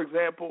lineman, for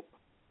example,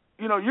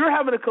 you're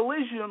having a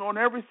collision on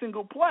every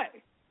single play.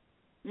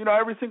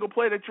 Every single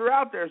play that you're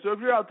out there. So if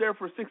you're out there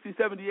for 60,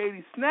 70,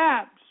 80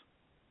 snaps,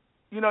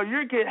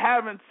 you're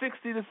having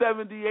 60 to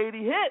 70,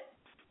 80 hits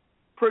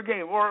per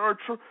game or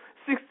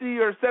 60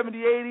 or 70,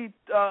 80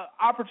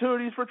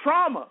 opportunities for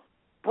trauma,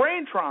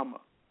 brain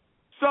trauma.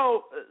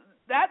 So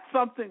that's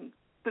something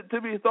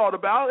to be thought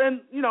about.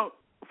 And,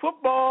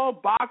 football,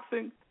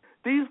 boxing,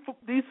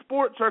 these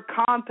sports are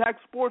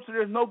contact sports, so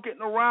there's no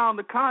getting around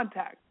the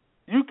contact.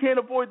 You can't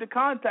avoid the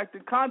contact. The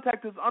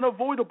contact is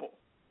unavoidable.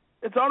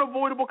 It's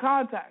unavoidable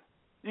contact.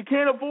 You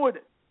can't avoid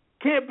it.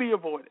 Can't be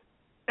avoided.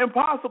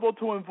 Impossible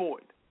to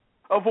avoid.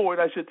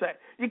 I should say.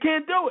 You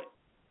can't do it.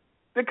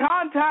 The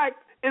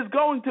contact is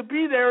going to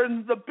be there,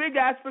 and the big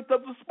aspect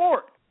of the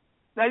sport.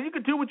 Now, you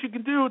can do what you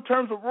can do in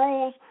terms of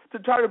rules to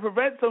try to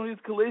prevent some of these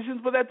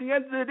collisions, but at the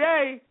end of the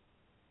day,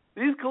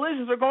 these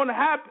collisions are going to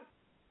happen.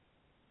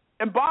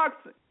 In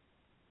boxing,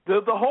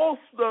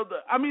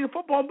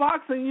 football and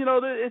boxing,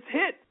 it's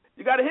hit.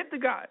 You got to hit the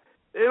guy.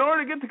 In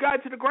order to get the guy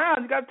to the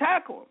ground, you got to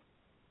tackle him.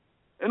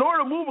 In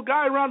order to move a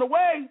guy around the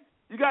way,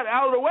 you got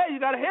out of the way, you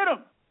got to hit him.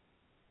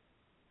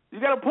 You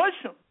got to push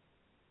him.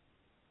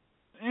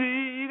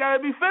 You got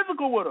to be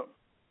physical with him.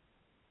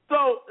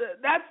 So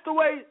that's the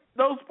way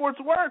those sports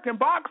work. In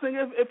boxing,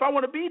 if I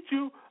want to beat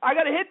you, I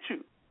got to hit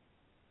you.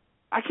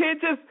 I can't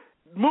just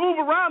move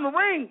around the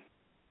ring.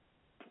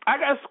 I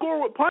got to score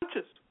with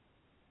punches.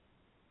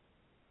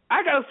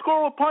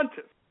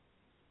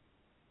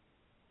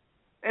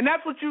 And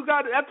that's what you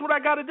got. That's what I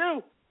got to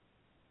do.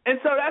 And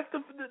so that's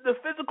the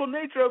physical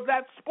nature of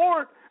that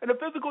sport and the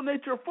physical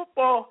nature of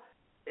football.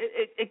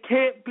 It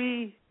can't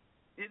be.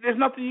 There's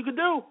nothing you can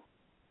do.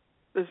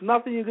 It's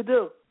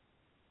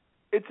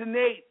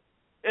innate.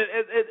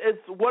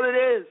 It's what it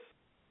is.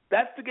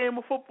 That's the game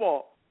of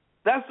football.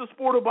 That's the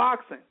sport of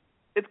boxing.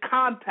 It's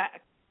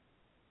contact.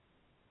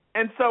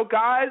 And so,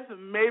 guys,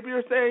 maybe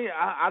you're saying,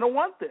 I don't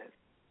want this.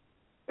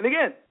 And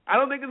again, I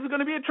don't think this is going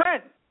to be a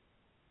trend.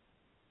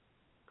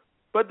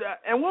 But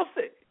and we'll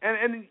see.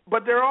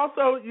 But they're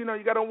also, you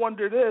got to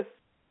wonder this.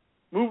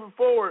 Moving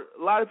forward,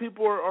 a lot of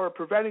people are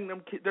preventing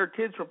their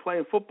kids from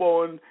playing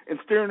football and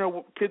steering their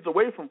kids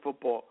away from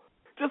football.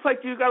 Just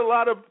like you got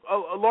a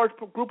large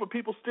group of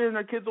people steering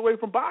their kids away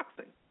from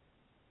boxing.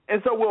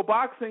 And so will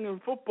boxing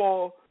and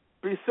football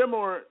be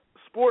similar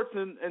sports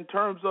in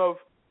terms of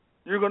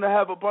you're going to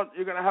have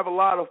a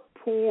lot of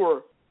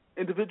poor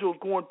individuals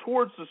going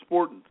towards the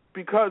sport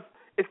because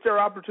it's their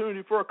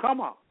opportunity for a come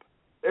up.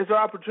 It's their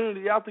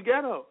opportunity out the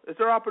ghetto. It's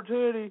their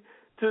opportunity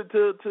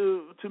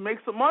to make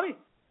some money.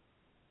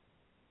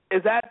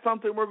 Is that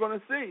something we're going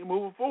to see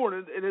moving forward?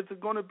 And it's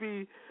going to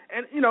be,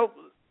 and you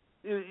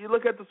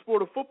look at the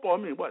sport of football.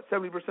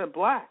 70%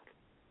 black.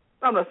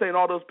 I'm not saying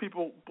all those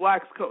people,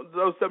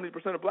 those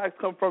 70% of blacks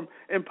come from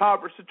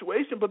impoverished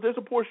situations, but there's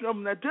a portion of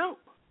them that do.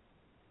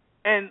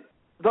 And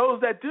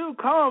those that do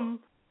come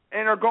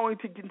and are going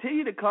to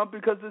continue to come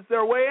because it's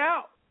their way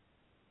out.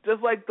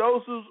 Just like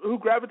those who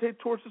gravitate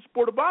towards the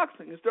sport of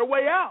boxing. It's their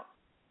way out.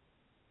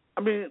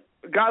 A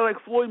guy like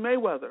Floyd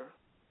Mayweather,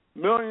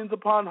 millions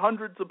upon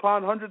hundreds of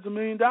 $1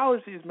 million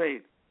he's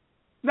made.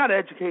 Not an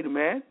educated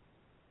man.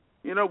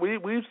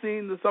 We've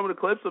seen some of the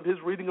clips of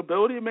his reading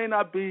ability. He can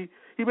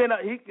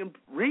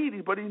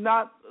read, but he's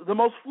not the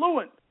most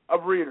fluent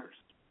of readers.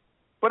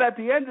 But at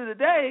the end of the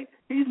day,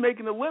 he's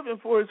making a living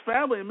for his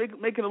family and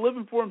making a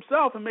living for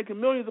himself and making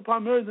millions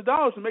upon millions of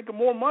dollars and making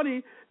more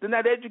money than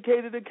that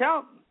educated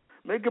accountant,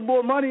 making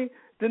more money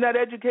than that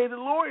educated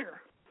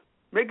lawyer,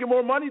 making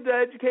more money than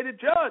that educated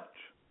judge.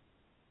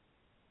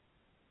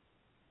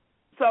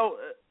 So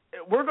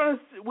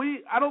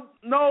I don't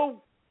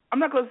know. I'm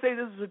not going to say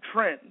this is a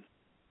trend.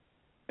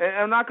 And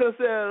I'm not going to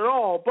say that at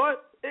all,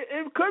 but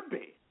it could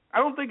be. I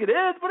don't think it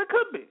is, but it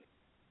could be.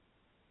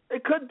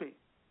 It could be.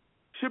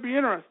 Should be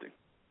interesting.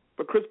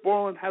 But Chris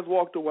Borland has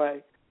walked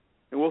away,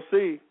 and we'll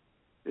see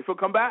if he'll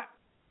come back.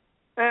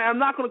 And I'm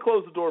not going to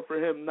close the door for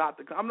him not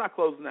to come. I'm not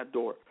closing that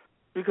door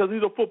because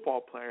he's a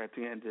football player at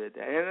the end of the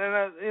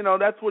day.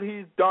 And that's what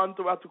he's done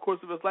throughout the course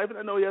of his life, and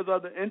I know he has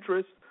other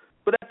interests,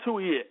 but that's who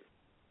he is.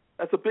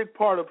 That's a big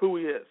part of who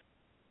he is.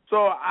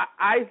 So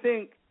I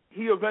think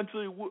he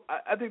eventually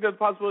I think there's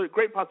a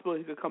great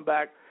possibility he could come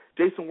back.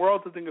 Jason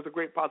Worlds, I think, is a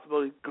great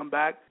possibility he could come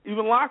back.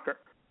 Even Locker,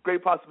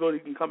 great possibility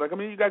he can come back.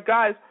 You got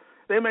guys,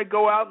 they may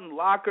go out and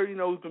Locker,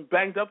 who's been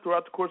banged up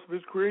throughout the course of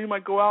his career, he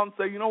might go out and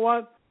say, you know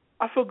what,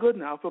 I feel good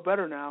now, I feel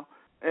better now,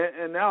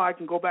 and now I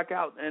can go back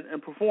out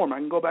and perform. I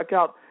can go back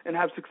out and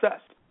have success.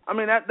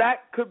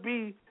 That could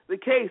be the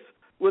case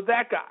with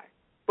that guy.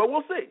 But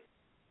we'll see.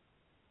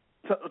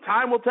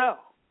 Time will tell.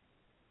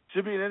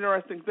 Should be an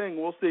interesting thing.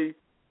 We'll see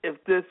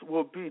if this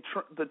will be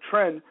the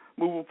trend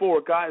moving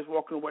forward. Guys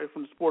walking away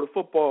from the sport of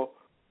football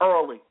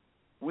early.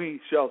 We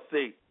shall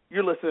see.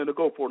 You're listening to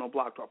Go For It on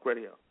Blog Talk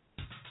Radio.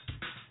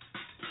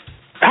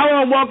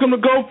 Hello and welcome to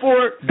Go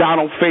For It.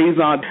 Donald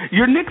Faison.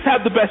 Your Knicks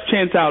have the best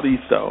chance out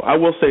east, though. I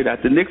will say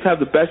that. The Knicks have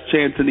the best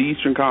chance in the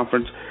Eastern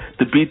Conference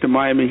to beat the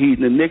Miami Heat.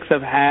 And the Knicks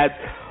have had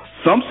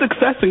some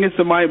success against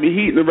the Miami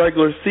Heat in the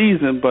regular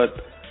season, but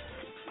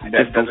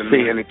that doesn't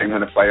mean anything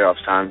when the playoffs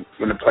time.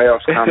 When the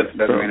playoffs come, it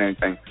doesn't mean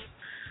anything.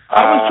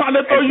 I was trying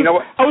to throw you.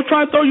 I was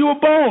trying to throw you a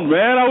bone,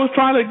 man. I was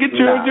trying to get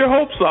your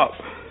hopes up.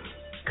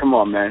 Come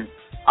on, man.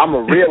 I'm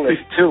a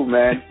realist too,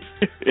 man.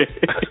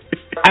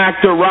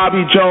 Actor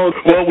Robbie Jones.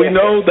 Well, we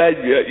know that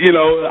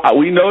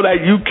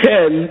you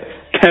can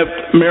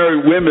marry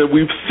women.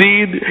 We've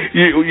seen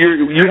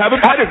you have a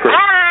pedigree.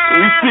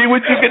 We see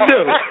what you can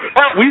do.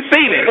 We've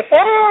seen it.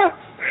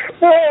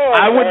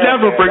 I would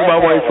never bring my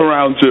wife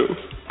around you.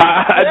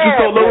 I just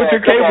don't know what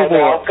you're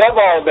capable of. Come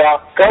on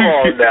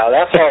now.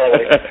 That's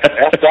early.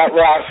 That's not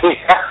Roxy.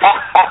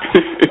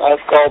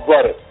 That's called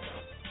butter.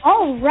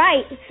 All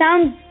right.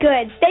 Sounds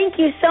good. Thank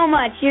you so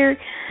much. You're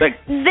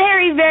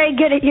very, very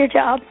good at your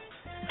job.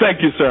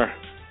 Thank you, sir.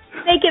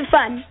 Make it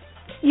fun.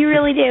 You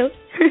really do.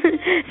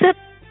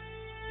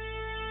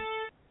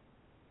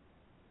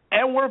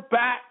 And we're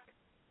back.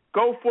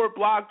 Go for it,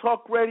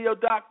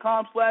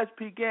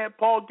 blogtalkradio.com/PGant.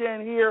 Paul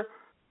Gann here,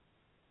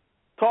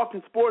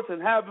 talking sports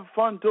and having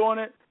fun doing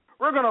it.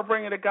 We're going to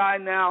bring in a guy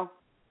now,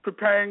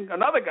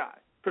 another guy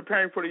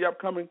preparing for the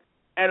upcoming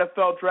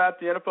NFL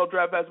draft. The NFL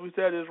draft, as we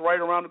said, is right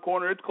around the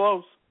corner. It's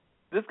close.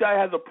 This guy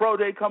has a pro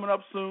day coming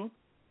up soon.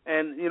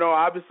 And,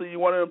 obviously you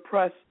want to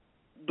impress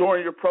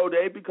during your pro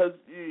day because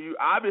you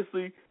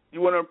obviously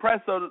you want to impress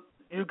so that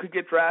you could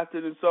get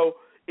drafted. And so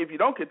if you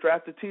don't get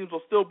drafted, teams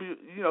will still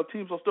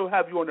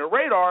have you on their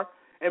radar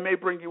and may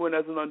bring you in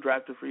as an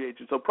undrafted free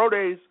agent. So pro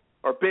days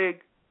are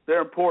big.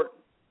 They're important.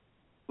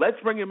 Let's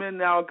bring him in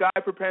now, a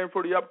guy preparing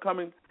for the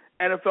upcoming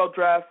NFL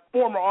draft,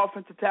 former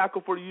offensive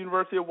tackle for the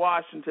University of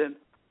Washington,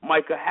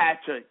 Micah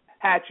Hatchie.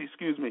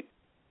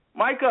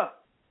 Micah.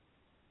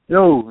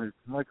 Yo, it's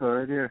Micah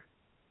right here.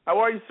 How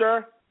are you,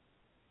 sir?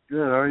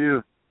 Good, how are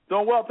you?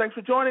 Doing well. Thanks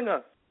for joining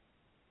us.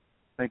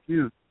 Thank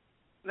you.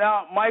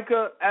 Now,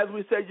 Micah, as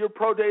we said, your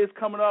pro day is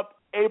coming up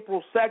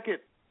April 2nd.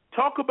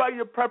 Talk about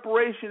your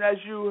preparation as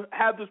you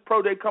have this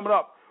pro day coming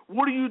up.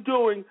 What are you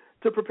doing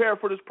to prepare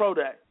for this pro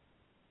day?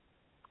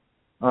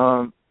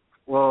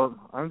 Well,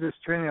 I'm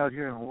just training out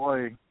here in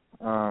Hawaii.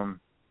 I'm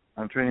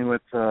training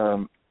with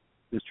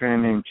this trainer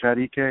named Chad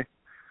Ike,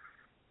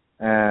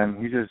 and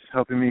he's just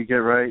helping me get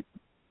right,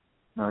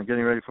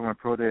 getting ready for my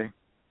pro day.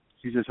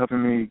 He's just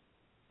helping me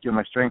get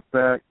my strength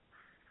back,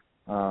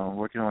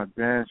 working on my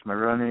bench, my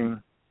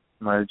running,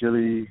 my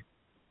agility,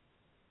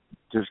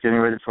 just getting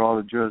ready for all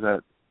the drills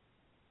that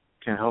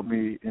can help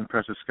me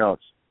impress the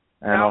scouts,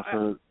 and now,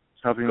 also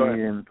helping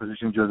me in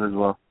position drills as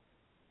well.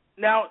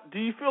 Now, do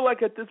you feel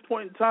like at this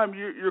point in time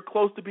you're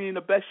close to being in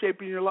the best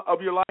shape of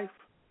your life?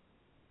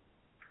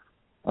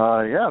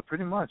 Yeah,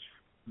 pretty much.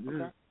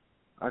 Okay.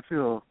 I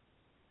feel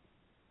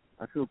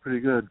pretty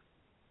good.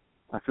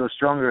 I feel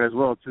stronger as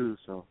well too,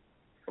 so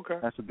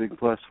that's a big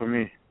plus for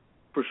me.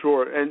 For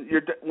sure. And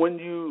when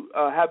you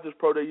have this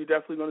pro day, you're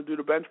definitely going to do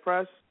the bench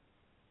press?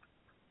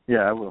 Yeah,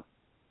 I will.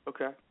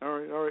 Okay. All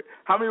right.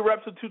 How many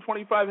reps of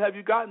 225 have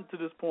you gotten to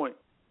this point?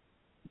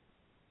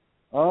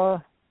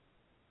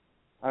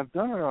 I've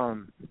done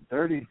around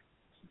 30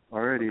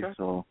 already,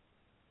 so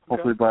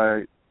hopefully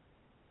by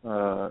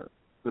the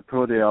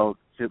pro day I'll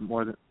hit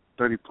more than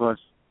 30 plus.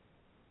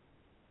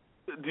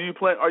 Do you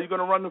plan? Are you going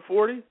to run the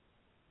 40?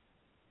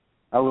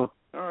 I will.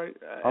 All right.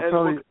 I'll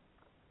probably.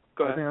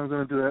 Go ahead. I think I'm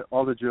going to do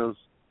all the drills.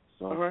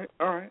 So. All right.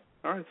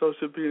 So it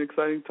should be an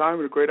exciting time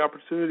and a great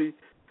opportunity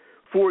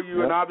for you.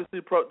 Yep. And obviously,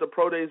 the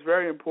pro day is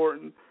very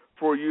important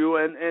for you.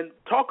 And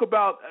talk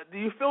about. Do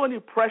you feel any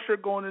pressure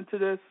going into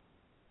this?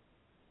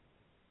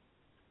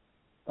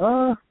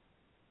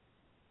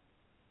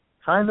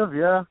 Kind of,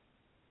 yeah.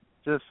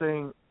 Just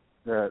saying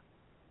that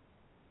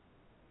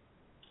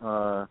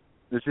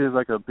this is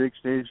like a big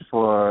stage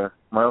for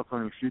my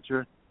upcoming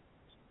future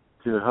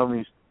to help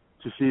me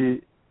to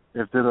see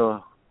if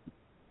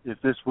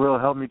this will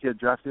help me get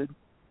drafted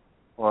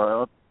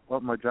or up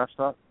my draft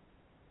stock.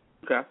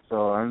 Okay.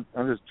 So I'm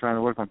just trying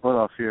to work my butt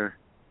off here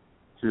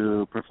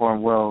to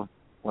perform well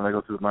when I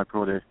go through my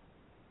pro day.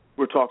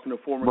 We're talking to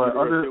former. But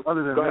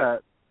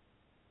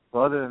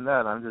other than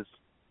that, I'm just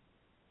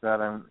glad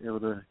I'm able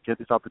to get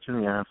this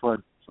opportunity and have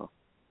fun. So.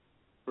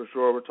 For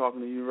sure, we're talking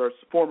to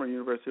former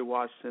University of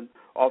Washington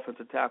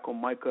offensive tackle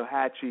Micah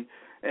Hatchie.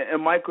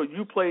 And Michael,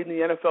 you played in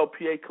the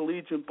NFLPA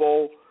Collegiate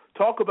Bowl.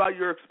 Talk about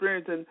your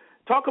experience and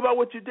talk about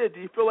what you did. Do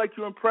you feel like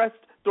you were impressed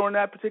during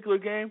that particular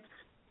game?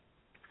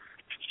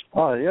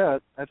 Oh yeah,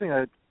 I think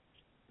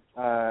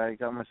I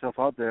got myself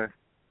out there,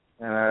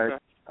 and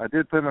I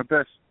did play my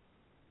best.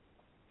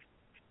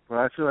 But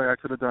I feel like I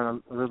could have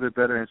done a little bit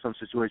better in some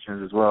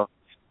situations as well.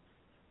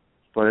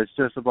 But it's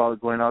just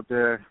about going out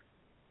there,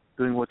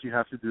 doing what you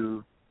have to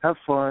do, have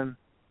fun,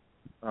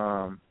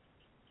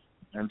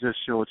 and just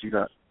show what you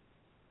got.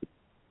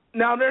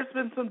 Now, there's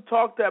been some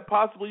talk that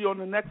possibly on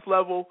the next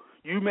level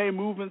you may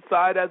move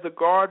inside as a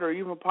guard or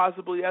even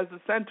possibly as a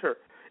center.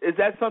 Is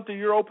that something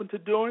you're open to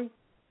doing?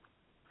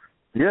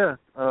 Yeah,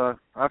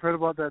 I've heard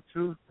about that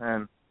too,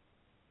 and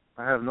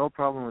I have no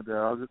problem with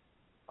that.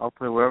 I'll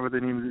play wherever they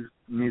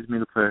needs me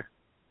to play.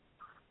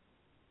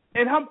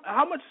 And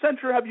how much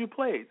center have you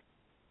played?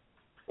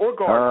 Or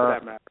guard, for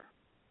that matter?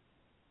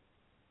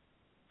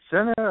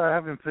 Center, I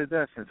haven't played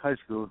that since high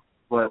school,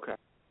 but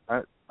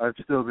I've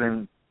still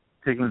been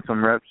taking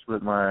some reps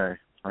with my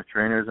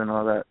trainers and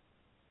all that,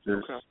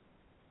 just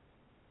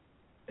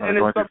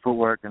going through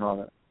footwork and all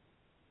that.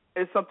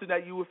 It's something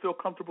that you would feel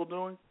comfortable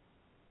doing?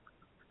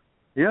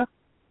 Yeah.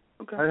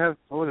 Okay.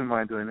 I wouldn't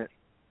mind doing it.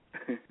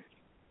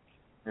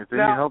 If they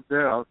need help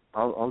there,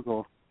 I'll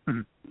go.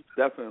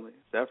 Definitely.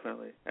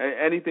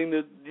 Anything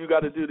that you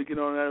got to do to get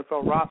on an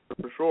NFL roster,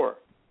 for sure.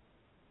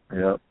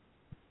 Yep.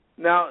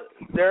 Now,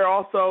 they're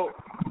also,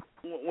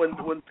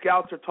 when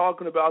scouts are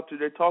talking about you,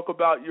 they talk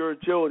about your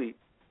agility.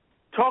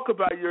 Talk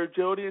about your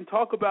agility and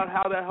talk about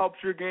how that helps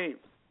your game.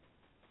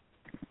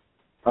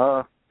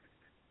 Well,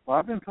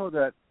 I've been told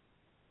that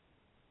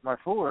my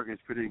footwork is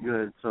pretty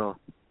good. So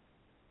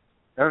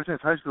ever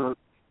since high school,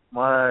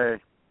 my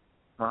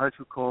high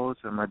school coach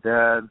and my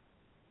dad,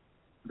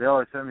 they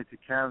always sent me to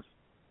camps.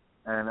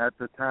 And at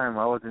the time,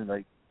 I wasn't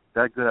like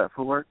that good at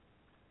footwork.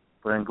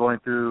 But in going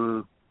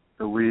through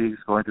the weeks,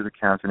 going through the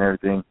camps and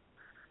everything,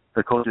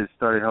 the coaches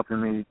started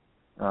helping me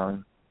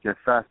get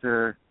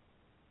faster,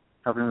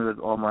 helping me with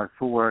all my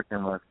footwork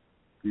and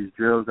these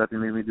drills that they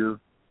made me do.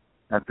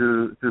 And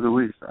through the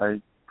weeks,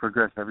 I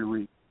progressed every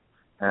week.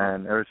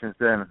 And ever since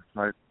then,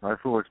 my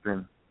footwork's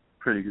been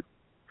pretty good,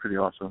 pretty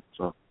awesome.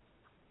 So.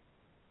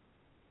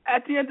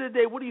 At the end of the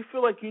day, what do you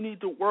feel like you need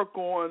to work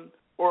on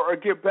or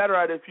get better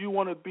at if you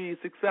want to be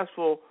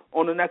successful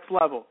on the next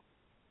level?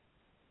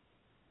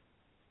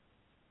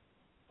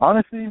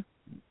 Honestly,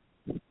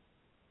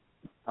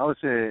 I would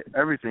say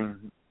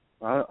everything.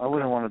 I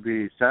wouldn't want to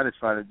be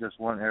satisfied at just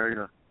one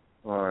area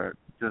or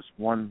just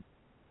one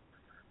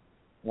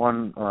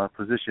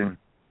position,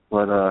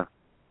 but I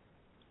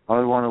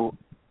would want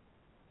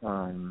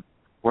to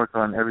work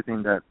on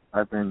everything that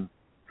I've been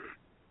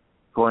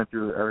going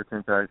through ever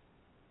since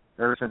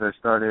I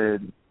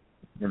started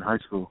in high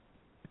school.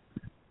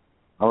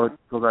 I would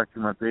go back to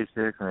my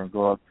basics and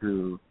go up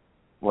to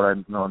what I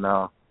know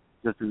now,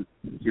 just to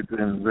keep it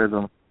in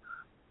rhythm.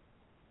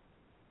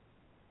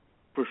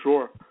 For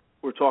sure.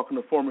 We're talking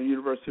to former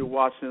University of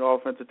Washington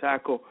offensive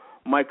tackle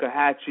Micah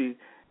Hatchie.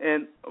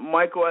 And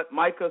Micah,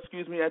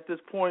 at this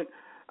point,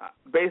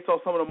 based on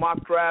some of the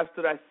mock drafts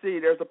that I see,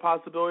 there's a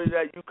possibility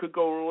that you could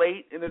go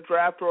late in the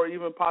draft or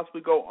even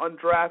possibly go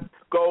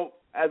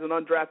as an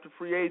undrafted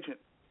free agent.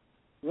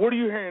 What are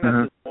you hearing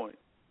at this point?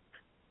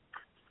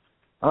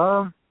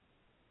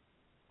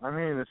 I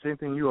mean, the same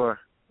thing you are.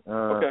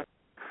 Okay.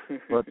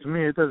 But to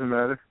me, it doesn't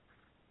matter.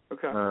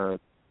 Okay.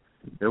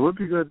 It would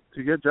be good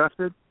to get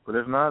drafted, but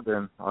if not,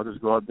 then I'll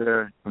just go out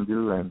there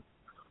and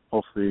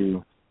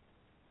hopefully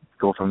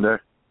go from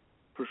there.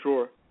 For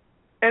sure.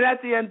 And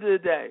at the end of the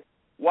day,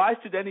 why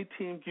should any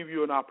team give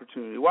you an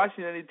opportunity? Why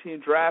should any team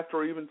draft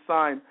or even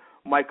sign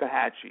Micah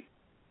Hatchie?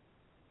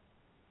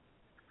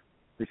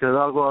 Because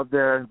I'll go out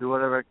there and do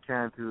whatever I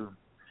can to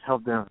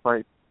help them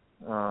fight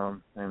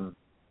and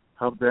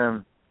help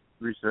them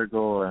reach their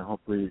goal and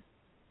hopefully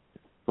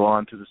go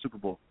on to the Super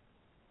Bowl.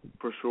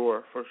 For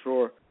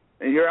sure.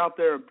 And you're out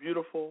there in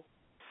beautiful,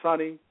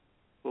 sunny,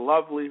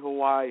 lovely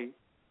Hawaii.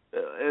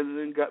 And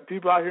then got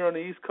people out here on the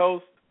East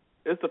Coast,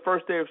 it's the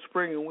first day of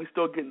spring and we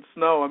still getting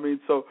snow. I mean,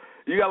 so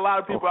you got a lot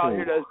of people out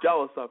here that's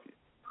jealous of you.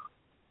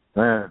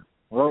 Man,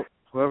 well,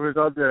 whoever's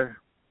out there,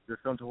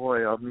 just come to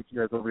Hawaii. I'll meet you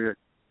guys over here.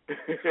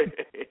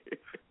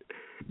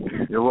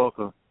 You're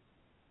welcome.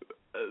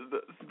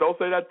 Don't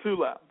say that too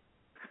loud.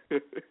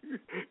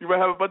 You might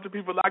have a bunch of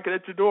people knocking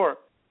at your door.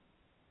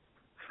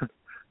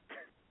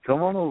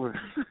 Come on over.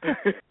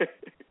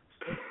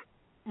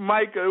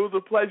 Micah, it was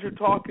a pleasure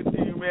talking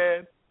to you,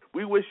 man.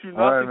 We wish you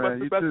nothing but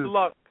the best of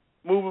luck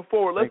moving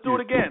forward. Let's do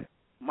it again.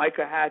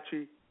 Micah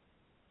Hatchie,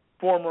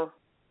 former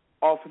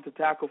offensive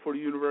tackle for the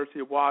University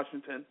of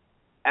Washington,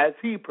 as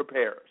he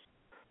prepares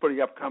for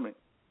the upcoming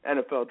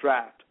NFL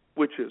draft,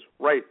 which is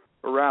right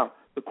around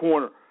the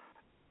corner.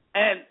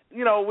 And,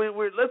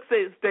 let's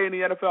stay in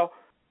the NFL.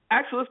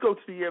 Actually, let's go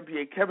to the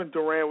NBA. Kevin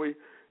Durant, we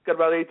got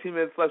about 18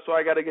 minutes left, so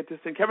I got to get this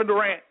in. Kevin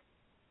Durant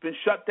been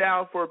shut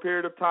down for a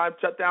period of time,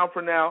 shut down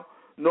for now.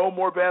 No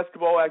more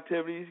basketball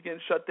activities. He's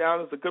getting shut down.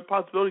 There's a good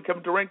possibility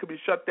Kevin Durant could be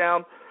shut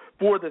down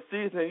for the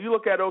season. And you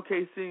look at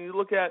OKC, and you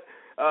look at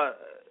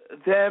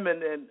them,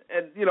 and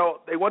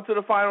they went to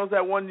the finals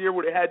that one year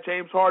where they had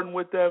James Harden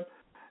with them,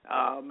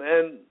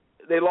 and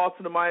they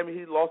lost to Miami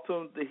Heat, lost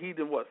to the Heat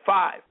in,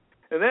 5.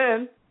 And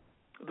then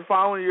the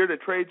following year they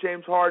trade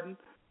James Harden.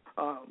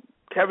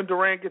 Kevin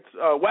Durant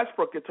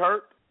Westbrook gets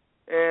hurt,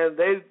 and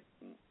they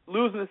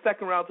lose in the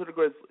second round to the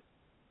Grizzlies.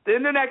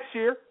 Then the next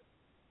year,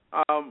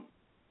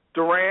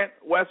 Durant,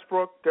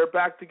 Westbrook, they're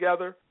back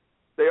together.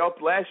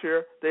 Last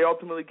year, they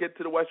ultimately get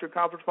to the Western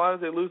Conference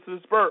Finals. They lose to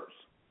the Spurs.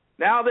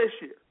 Now this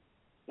year,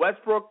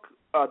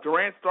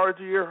 Durant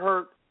started the year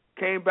hurt,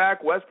 came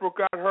back. Westbrook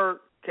got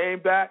hurt, came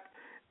back.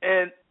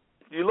 And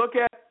you look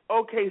at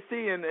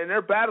OKC, and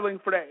they're battling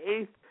for that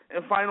 8th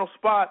and final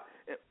spot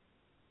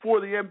for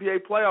the NBA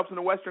playoffs in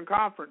the Western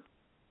Conference.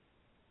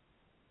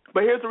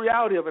 But here's the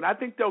reality of it. I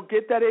think they'll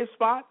get that 8th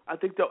spot. I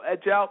think they'll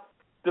edge out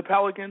the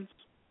Pelicans.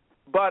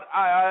 But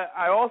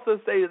I also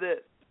say this,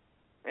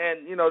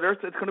 and,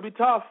 it's going to be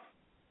tough.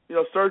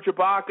 Serge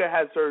Ibaka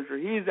had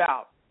surgery. He's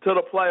out to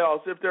the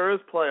playoffs, if there is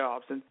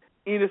playoffs. And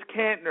Enes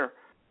Kanter,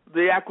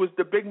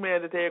 the big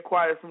man that they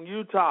acquired from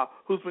Utah,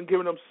 who's been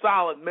giving them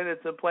solid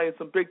minutes and playing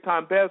some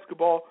big-time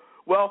basketball,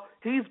 well,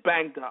 he's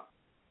banged up.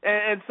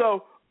 And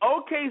so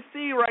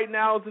OKC right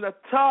now is in a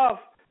tough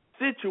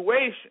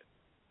situation.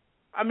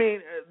 I mean,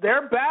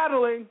 they're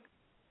battling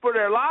for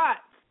their lives.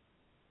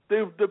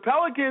 The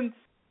Pelicans,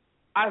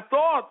 I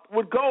thought,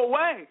 would go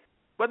away,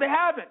 but they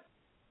haven't.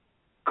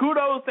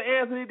 Kudos to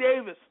Anthony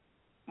Davis,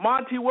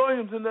 Monty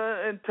Williams, and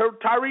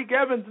Tyreek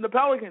Evans and the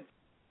Pelicans.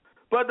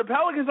 But the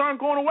Pelicans aren't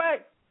going away.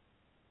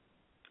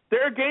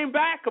 They're a game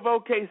back of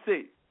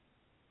OKC.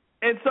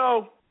 And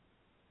so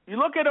you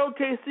look at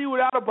OKC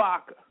without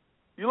Ibaka.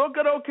 You look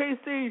at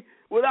OKC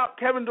without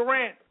Kevin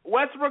Durant.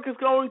 Westbrook is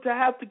going to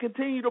have to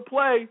continue to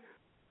play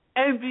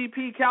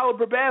MVP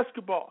caliber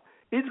basketball.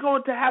 He's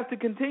going to have to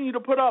continue to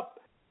put up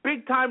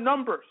big-time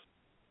numbers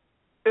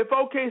if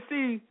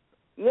OKC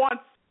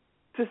wants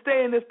to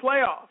stay in this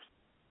playoffs.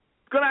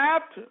 It's going to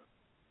have to.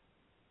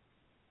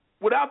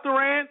 Without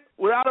Durant,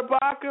 without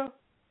Ibaka,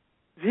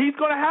 he's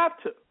going to have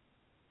to.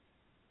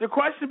 The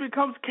question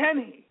becomes, can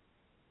he?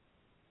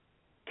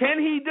 Can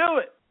he do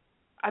it?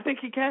 I think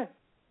he can.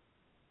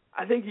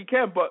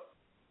 But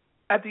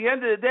at the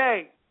end of the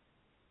day,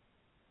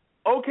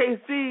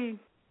 OKC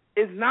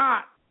is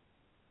not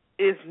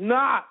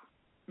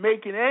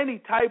making any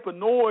type of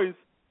noise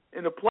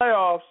in the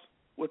playoffs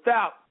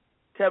without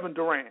Kevin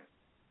Durant.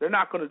 They're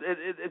not going to.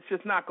 It's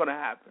just not going to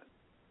happen.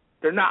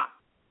 They're not.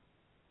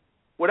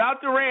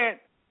 Without Durant,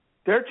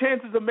 their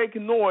chances of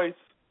making noise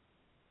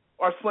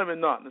are slim and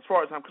none, as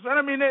far as I'm concerned.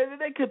 I mean,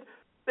 they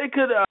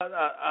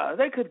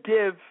could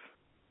give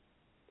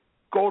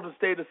Golden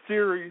State a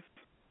series,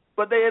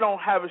 but they don't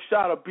have a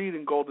shot of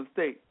beating Golden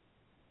State.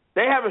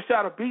 They have a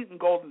shot of beating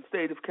Golden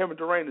State if Kevin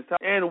Durant is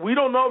healthy. And we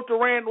don't know if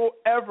Durant will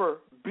ever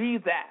be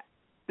that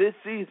this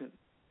season.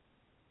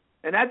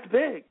 And that's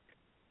big.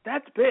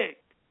 That's big.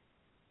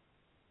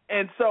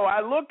 And so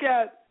I look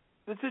at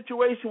the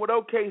situation with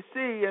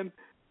OKC, and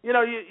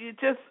it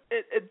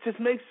just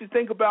makes you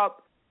think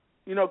about,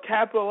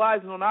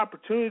 capitalizing on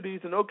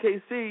opportunities, and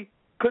OKC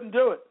couldn't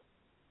do it.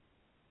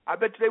 I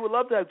bet you they would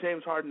love to have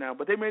James Harden now,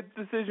 but they made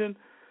the decision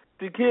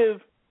to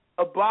give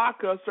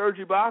Serge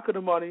Ibaka,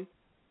 the money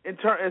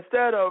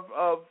instead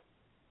of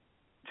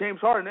James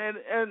Harden.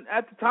 And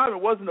at the time,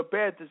 it wasn't a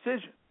bad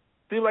decision.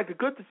 It seemed like a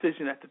good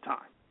decision at the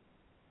time.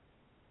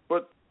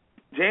 But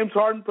James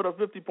Harden put up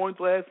 50 points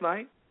last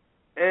night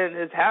and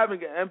is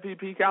having an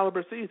MVP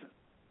caliber season.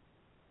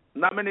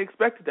 Not many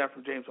expected that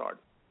from James Harden.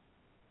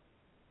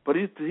 But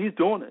he's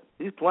doing it.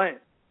 He's playing.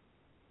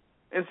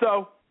 And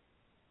so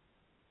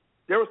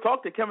there was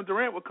talk that Kevin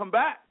Durant would come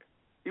back.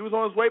 He was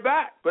on his way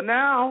back. But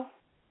now,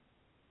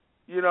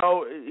 he's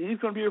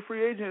going to be a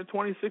free agent in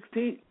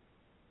 2016.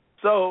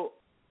 So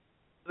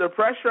the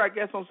pressure, I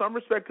guess, on some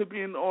respect could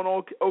be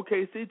on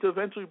OKC to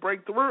eventually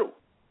break through.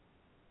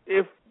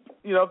 If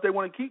they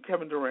want to keep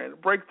Kevin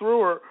Durant, break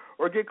through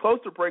or get close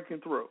to breaking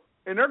through.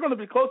 And they're going to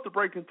be close to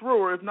breaking through,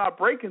 or if not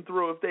breaking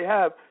through, if they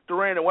have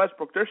Durant and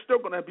Westbrook. They're still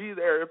going to be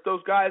there if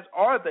those guys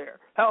are there,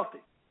 healthy.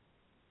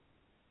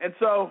 And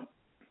so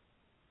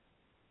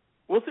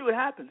we'll see what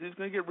happens. He's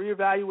going to get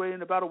reevaluated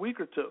in about a week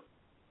or two.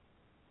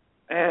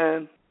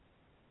 And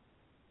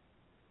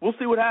we'll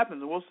see what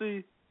happens. And we'll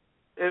see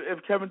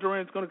if Kevin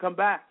Durant's going to come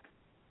back.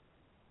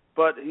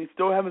 But he's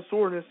still having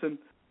soreness. And,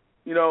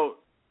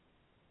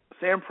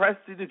 Sam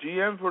Presti, the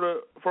GM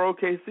for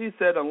OKC,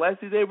 said unless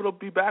he's able to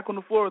be back on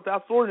the floor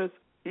without soreness,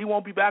 he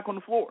won't be back on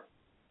the floor.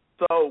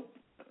 So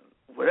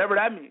whatever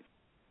that means,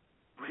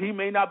 he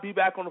may not be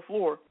back on the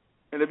floor.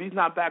 And if he's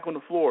not back on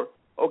the floor,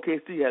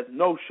 OKC has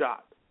no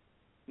shot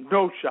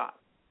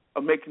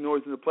of making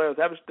noise in the playoffs.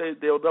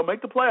 They'll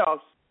make the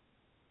playoffs,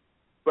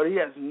 but he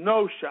has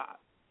no shot.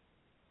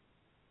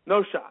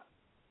 No shot.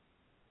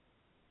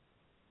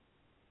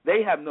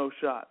 They have no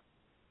shot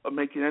of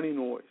making any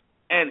noise,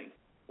 any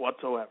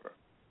whatsoever.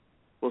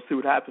 We'll see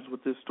what happens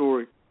with this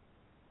story.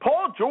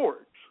 Paul George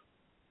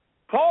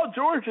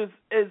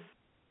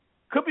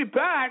could be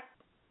back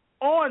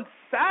on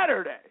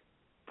Saturday.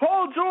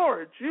 Paul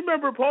George, you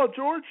remember Paul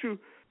George,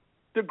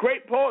 the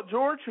great Paul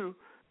George, who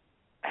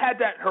had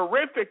that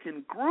horrific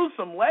and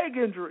gruesome leg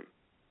injury.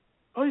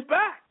 Oh, he's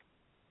back.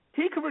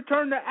 He could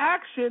return to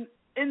action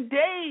in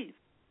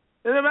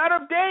a matter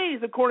of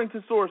days, according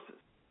to sources.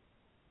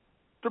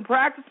 Been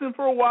practicing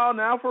for a while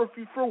now, for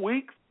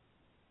weeks,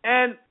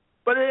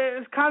 but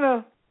it's kind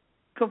of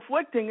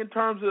conflicting in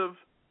terms of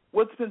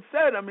what's been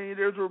said. I mean,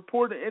 there's a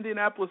report in the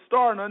Indianapolis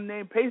Star, an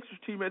unnamed Pacers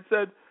team, that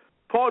said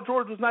Paul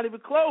George was not even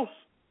close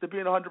to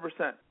being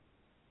 100%.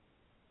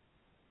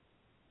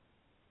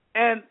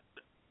 And,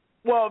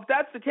 well, if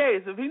that's the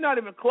case, if he's not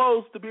even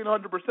close to being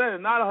 100%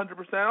 and not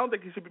 100%, I don't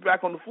think he should be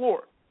back on the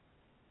floor.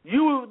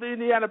 The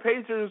Indiana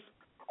Pacers,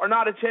 are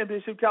not a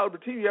championship caliber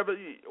team.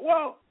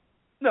 No,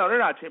 they're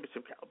not a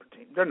championship caliber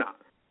team. They're not.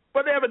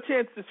 But they have a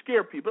chance to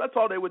scare people. That's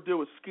all they would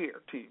do is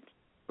scare teams.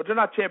 But they're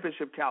not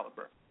championship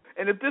caliber.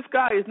 And if this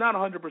guy is not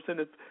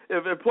 100%,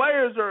 if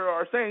players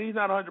are saying he's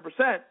not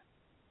 100%,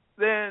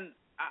 then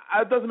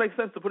it doesn't make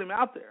sense to put him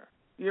out there.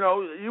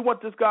 You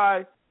want this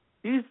guy.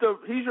 He's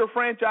your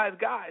franchise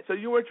guy. So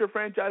you want your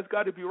franchise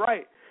guy to be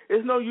right.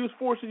 There's no use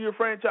forcing your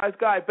franchise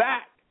guy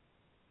back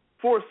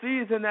for a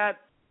season that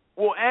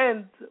will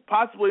end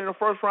possibly in a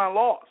first-round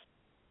loss.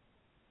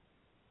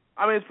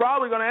 I mean, it's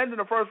probably going to end in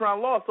a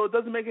first-round loss, so it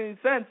doesn't make any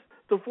sense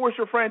to force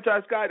your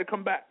franchise guy to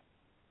come back.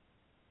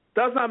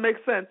 Does not make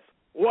sense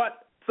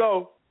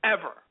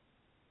whatsoever.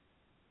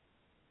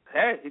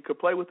 Hey, he could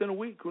play within a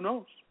week. Who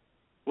knows?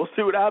 We'll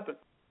see what happens.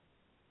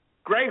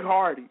 Greg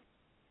Hardy.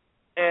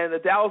 And the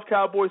Dallas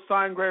Cowboys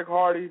signed Greg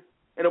Hardy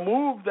in a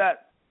move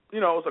that,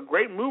 was a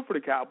great move for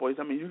the Cowboys.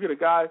 I mean, you get a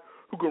guy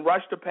who can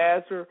rush the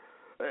passer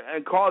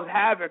and cause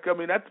havoc. I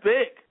mean, that's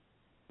big.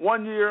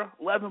 1 year,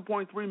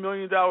 $11.3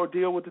 million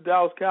deal with the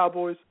Dallas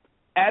Cowboys.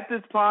 At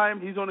this time,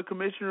 he's on the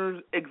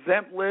commissioner's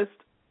exempt list,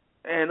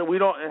 and he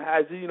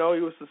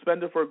was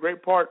suspended for a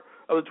great part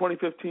of the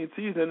 2015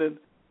 season and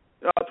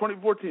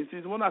 2014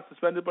 season. Well, not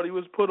suspended, but he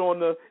was put on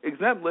the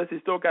exempt list. He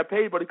still got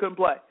paid, but he couldn't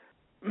play.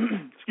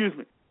 Excuse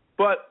me.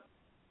 But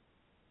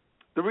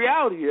the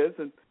reality is,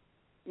 and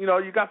you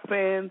got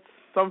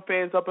some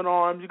fans up in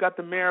arms. You got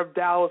the mayor of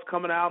Dallas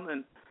coming out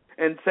and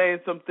and saying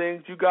some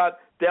things. You got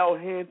Dale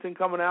Hansen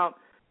coming out,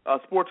 a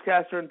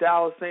sportscaster in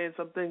Dallas, saying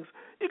some things.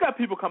 You got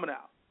people coming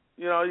out.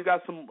 You know, you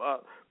got some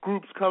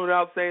groups coming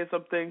out saying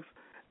some things.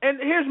 And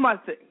here's my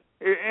thing.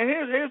 And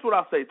here's what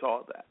I'll say to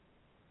all that.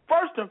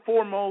 First and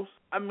foremost,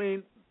 I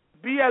mean,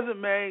 be as it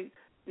may,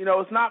 you know,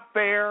 it's not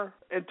fair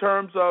in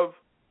terms of,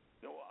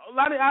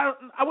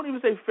 I wouldn't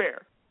even say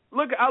fair.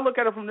 I look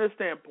at it from this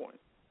standpoint.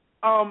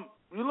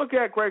 You look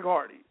at Greg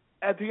Hardy.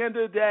 At the end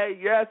of the day,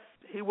 yes,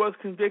 he was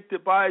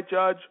convicted by a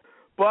judge,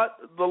 but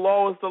the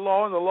law is the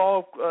law, and the law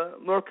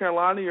of North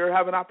Carolina, you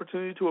have an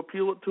opportunity to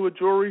appeal it to a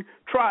jury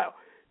trial.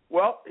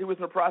 Well, he was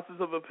in the process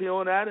of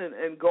appealing that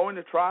and going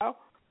to trial.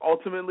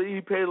 Ultimately,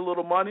 he paid a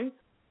little money,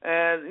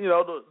 and, you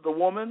know, the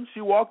woman,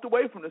 she walked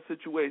away from the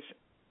situation.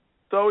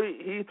 So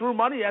he threw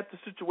money at the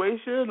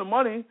situation, and the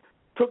money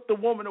took the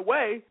woman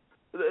away,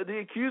 the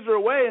accuser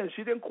away, and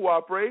she didn't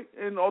cooperate,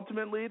 and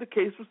ultimately the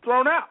case was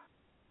thrown out.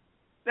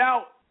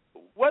 Now,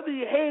 whether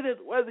you hate it,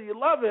 whether you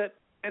love it,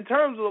 in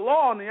terms of the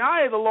law, in the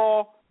eye of the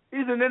law,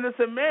 he's an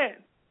innocent man.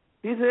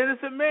 He's an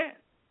innocent man.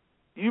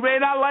 You may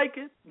not like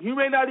it. You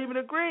may not even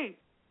agree.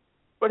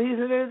 But he's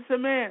an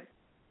innocent man.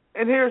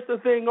 And here's the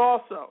thing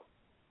also.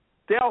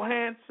 Dale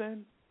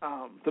Hansen,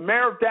 the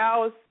mayor of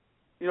Dallas,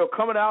 you know,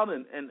 coming out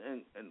and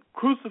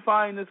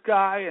crucifying this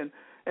guy and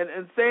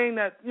saying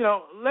that, you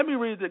know, let me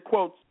read the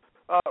quotes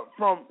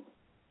from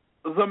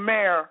the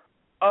mayor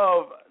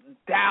of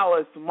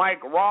Dallas,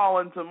 Mike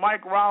Rollins, and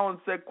Mike Rollins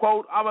said,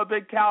 quote, "I'm a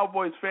big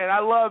Cowboys fan. I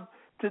love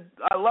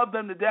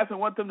them to death and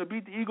want them to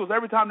beat the Eagles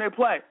every time they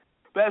play.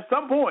 But at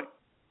some point,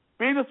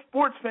 being a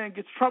sports fan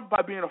gets trumped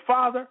by being a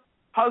father,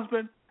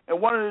 husband,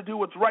 and wanting to do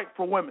what's right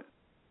for women.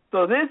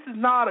 So this is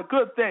not a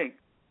good thing.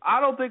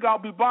 I don't think I'll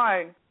be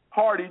buying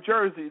Hardy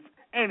jerseys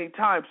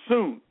anytime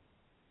soon."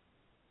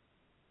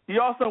 He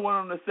also went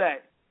on to say,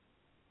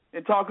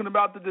 in talking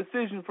about the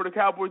decision for the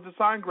Cowboys to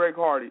sign Greg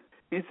Hardy,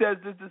 he says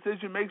this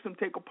decision makes them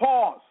take a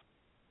pause.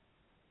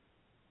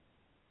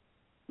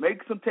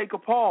 Makes them take a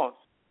pause.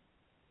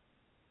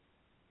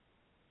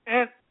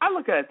 And I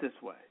look at it this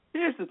way.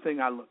 Here's the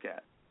thing I look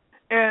at.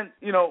 And,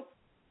 you know,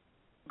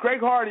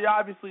 Greg Hardy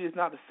obviously is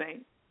not a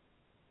saint.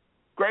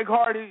 Greg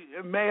Hardy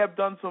may have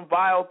done some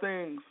vile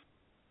things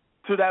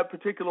to that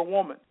particular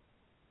woman.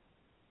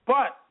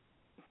 But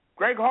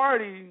Greg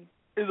Hardy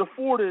is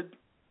afforded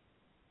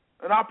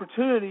an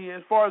opportunity,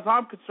 as far as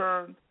I'm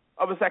concerned,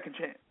 of a second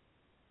chance.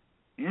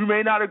 You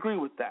may not agree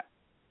with that.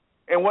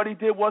 And what he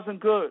did wasn't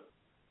good.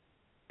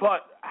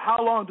 But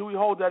how long do we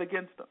hold that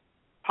against him?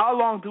 How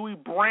long do we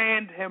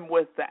brand him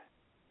with that?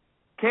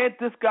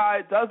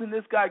 Doesn't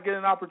this guy get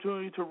an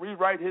opportunity to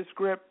rewrite his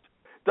script?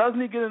 Doesn't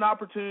he get an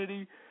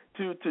opportunity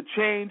to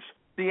change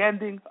the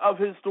ending of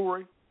his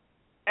story?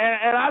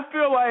 And I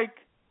feel like,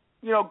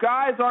 you know,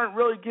 guys aren't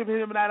really giving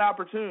him that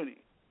opportunity.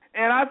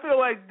 And I feel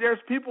like there's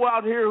people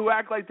out here who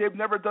act like they've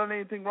never done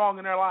anything wrong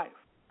in their life.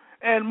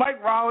 And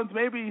Mike Rollins,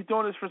 maybe he's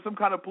doing this for some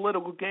kind of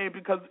political gain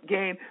because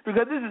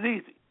this is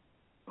easy.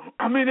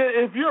 I mean,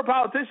 if you're a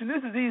politician,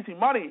 this is easy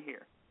money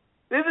here.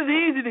 This is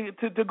easy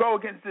to go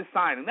against this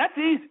signing. That's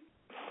easy.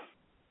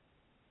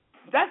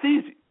 That's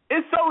easy.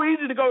 It's so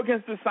easy to go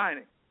against this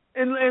signing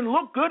and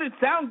look good and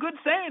sound good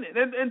saying it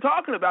and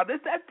talking about this.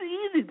 That's the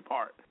easy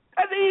part.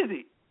 That's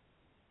easy.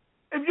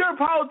 If you're a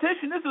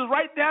politician, this is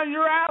right down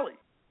your alley.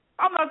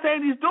 I'm not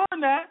saying he's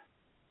doing that,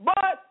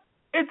 but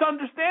it's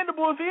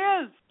understandable if he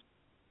is.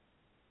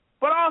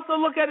 But also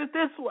look at it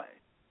this way.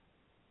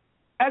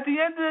 At the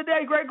end of the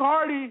day, Greg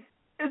Hardy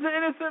is an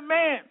innocent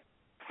man,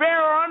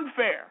 fair or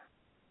unfair.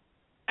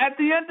 At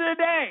the end of the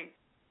day,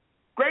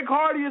 Greg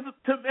Hardy is,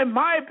 in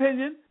my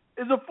opinion,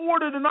 is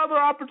afforded another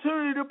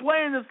opportunity to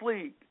play in this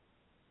league.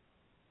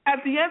 At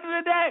the end of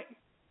the day,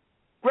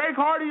 Greg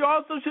Hardy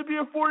also should be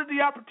afforded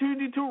the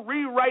opportunity to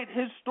rewrite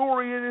his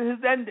story and his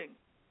ending.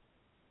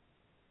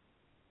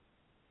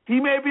 He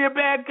may be a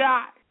bad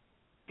guy.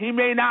 He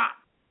may not.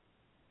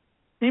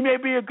 He may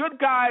be a good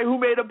guy who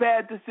made a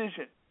bad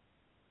decision.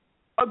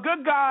 A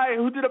good guy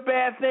who did a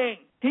bad thing.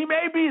 He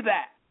may be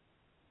that.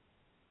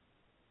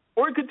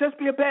 Or he could just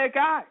be a bad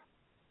guy.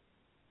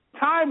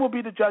 Time will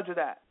be the judge of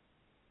that.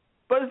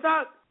 But it's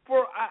not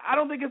I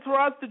don't think it's for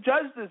us to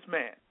judge this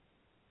man.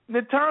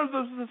 In terms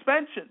of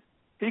suspension,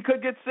 he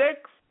could get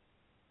 6.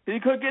 He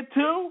could get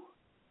 2.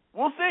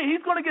 We'll see.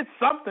 He's going to get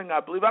something, I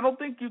believe. I don't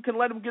think you can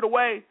let him get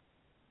away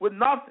with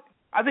nothing.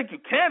 I think you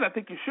can. I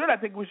think you should. I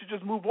think we should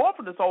just move on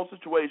from this whole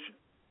situation.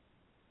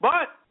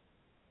 But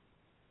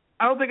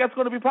I don't think that's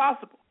going to be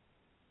possible.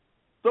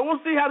 So we'll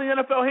see how the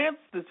NFL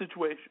handles this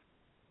situation.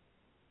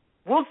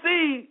 We'll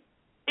see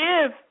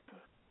if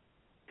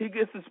he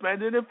gets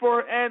suspended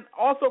and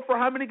also for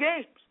how many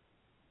games.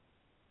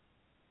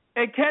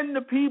 And can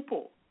the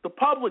people, the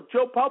public,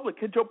 Joe Public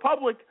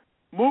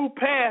move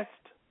past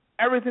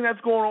everything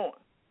that's going on?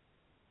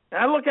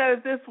 And I look at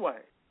it this way.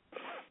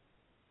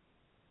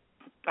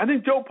 I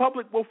think Joe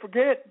Public will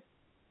forget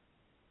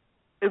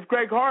if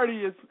Greg Hardy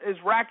is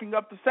racking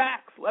up the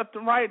sacks left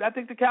and right. I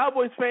think the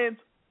Cowboys fans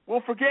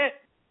will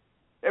forget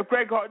if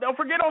Greg Hardy, they'll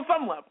forget on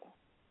some level.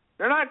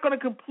 They're not going to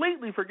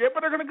completely forget,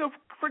 but they're going to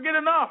forget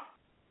enough.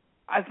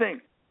 I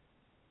think,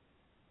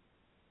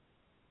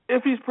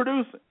 if he's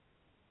producing,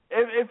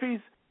 if he's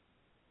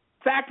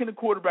sacking the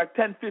quarterback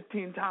 10,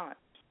 15 times,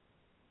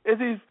 if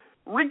he's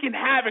wreaking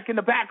havoc in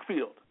the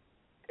backfield,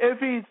 if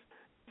he's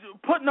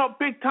putting up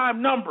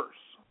big-time numbers,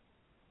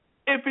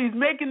 if he's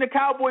making the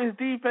Cowboys'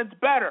 defense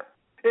better,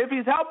 if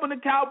he's helping the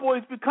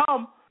Cowboys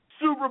become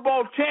Super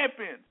Bowl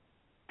champions,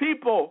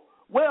 people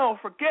will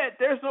forget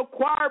there's no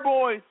choir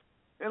boys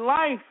in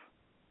life.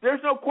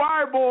 There's no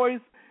choir boys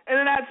in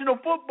the National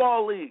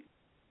Football League.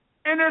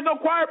 And there's no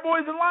choir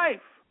boys in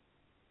life.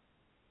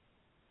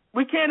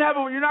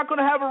 You're not going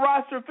to have a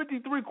roster of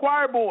 53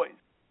 choir boys.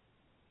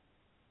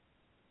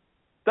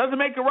 Doesn't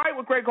make it right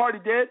what Greg Hardy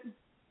did.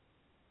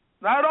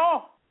 Not at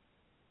all.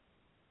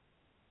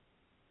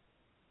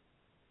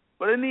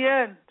 But in the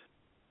end,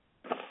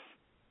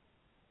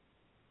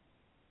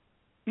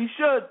 he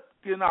should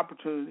get an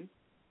opportunity.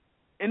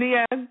 In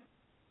the end,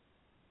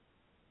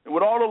 and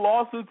with all the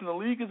lawsuits and the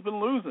league has been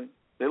losing,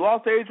 they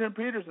lost to Adrian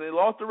Peterson, they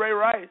lost to Ray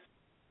Rice.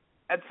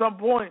 At some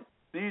point,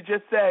 do you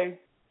just say,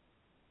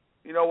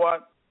 you know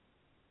what?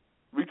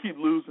 We keep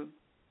losing.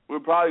 We're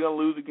probably going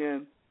to lose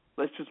again.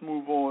 Let's just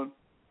move on.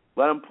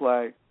 Let him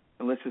play,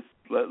 and let's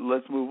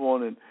move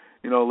on. And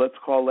let's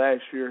call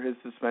last year his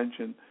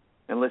suspension,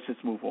 and let's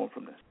just move on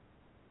from this.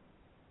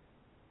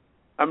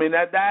 I mean,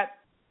 that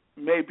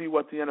may be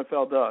what the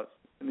NFL does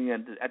at the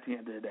end of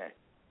the day.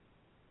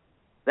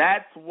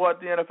 That's what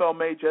the NFL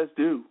may just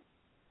do.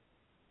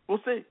 We'll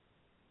see.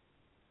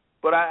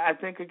 But I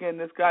think, again,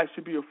 this guy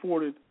should be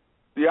afforded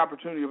the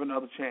opportunity of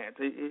another chance.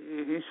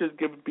 He should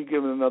be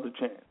given another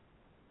chance.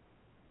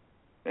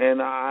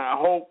 And I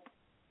hope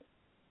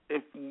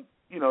that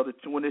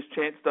when this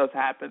chance does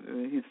happen,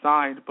 and he's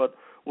signed, but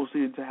we'll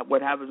see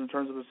what happens in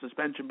terms of a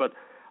suspension. But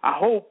I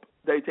hope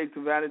they take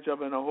advantage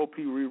of it, and I hope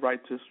he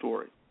rewrites his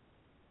story.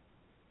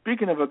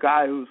 Speaking of a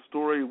guy whose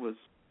story was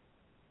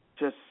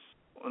just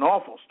an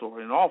awful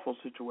story, an awful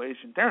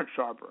situation, Darren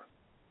Sharper.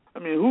 I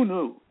mean, who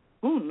knew?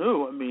 Who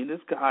knew? I mean, this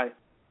guy,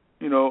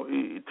 he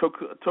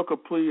took a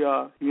plea.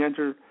 He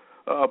entered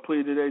a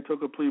plea today,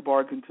 took a plea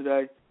bargain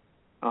today.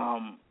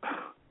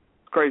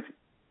 It's crazy.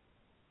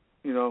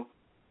 He's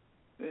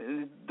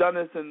done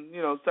this in,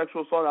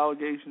 sexual assault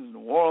allegations in New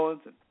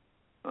Orleans and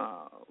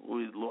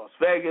Las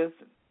Vegas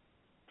and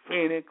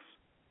Phoenix.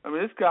 I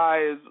mean, this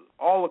guy is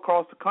all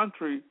across the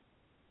country,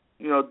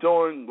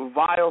 doing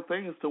vile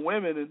things to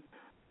women, and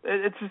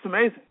it's just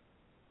amazing.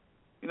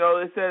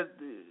 They said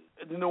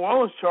the New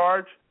Orleans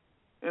charge,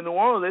 in New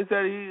Orleans, they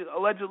said he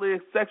allegedly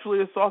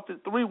sexually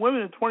assaulted 3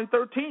 women in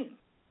 2013.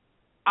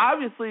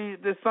 Obviously,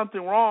 there's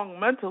something wrong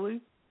mentally.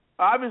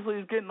 Obviously,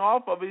 he's getting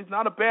off of it. He's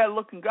not a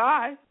bad-looking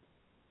guy.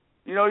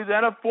 He's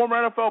a former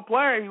NFL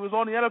player. He was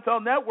on the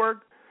NFL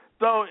Network,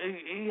 so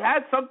he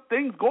had some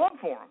things going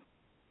for him.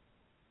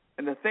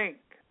 And to think,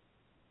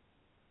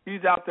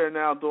 he's out there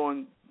now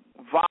doing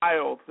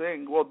vile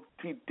things. Well,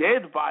 he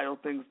did vile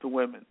things to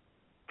women,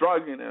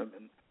 drugging them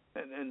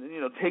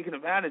and taking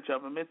advantage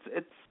of them. It's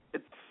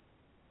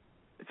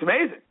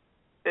amazing.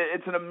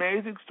 It's an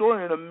amazing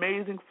story, an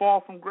amazing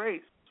fall from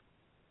grace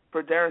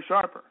for Darren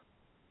Sharper.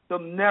 He'll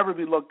never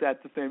be looked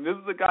at the same. This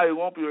is a guy who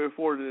won't be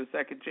afforded a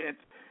second chance.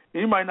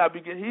 He's not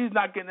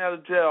getting out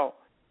of jail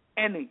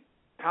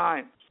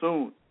anytime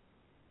soon.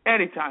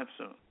 Anytime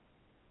soon.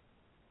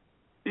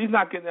 He's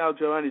not getting out of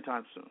jail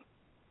anytime soon.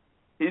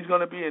 He's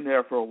going to be in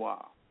there for a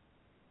while.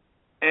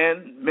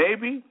 And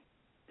maybe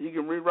he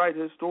can rewrite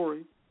his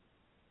story.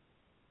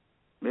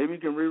 Maybe he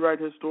can rewrite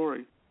his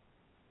story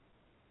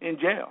in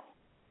jail.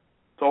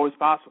 It's always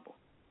possible.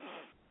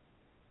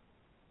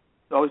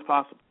 It's always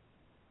possible.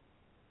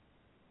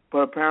 But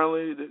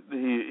apparently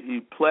he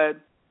pled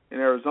in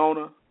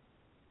Arizona.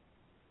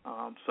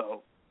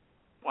 So,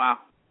 wow,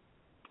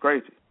 it's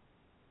crazy.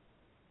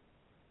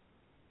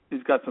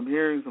 He's got some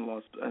hearings in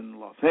Los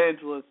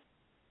Angeles.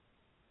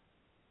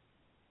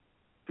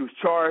 He was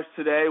charged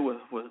today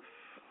with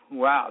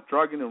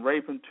drugging and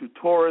raping 2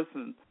 tourists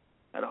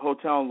at a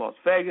hotel in Las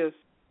Vegas.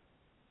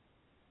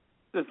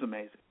 This is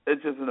amazing.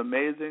 It's just an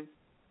amazing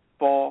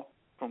fall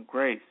from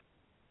grace.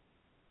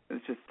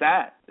 It's just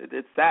sad.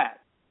 It's sad.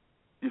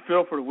 You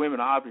feel for the women,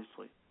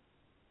 obviously.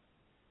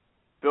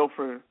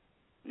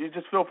 You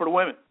just feel for the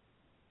women.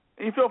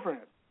 And you feel for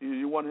him.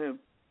 You want him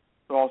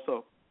to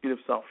also get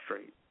himself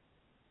straight.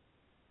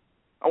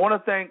 I want to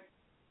thank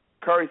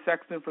Curry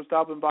Sexton for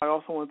stopping by. I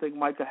also want to thank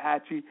Micah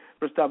Hatchie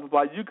for stopping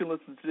by. You can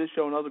listen to this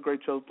show and other great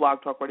shows,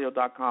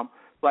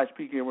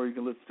 blogtalkradio.com/PK, where you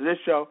can listen to this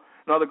show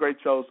and other great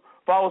shows.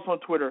 Follow us on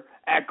Twitter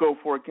at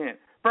GO4it.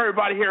 For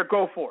everybody here at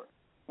Go4it,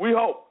 we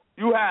hope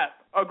you have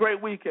a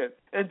great weekend.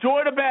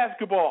 Enjoy the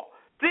basketball.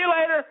 See you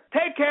later.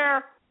 Take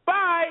care.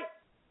 Bye.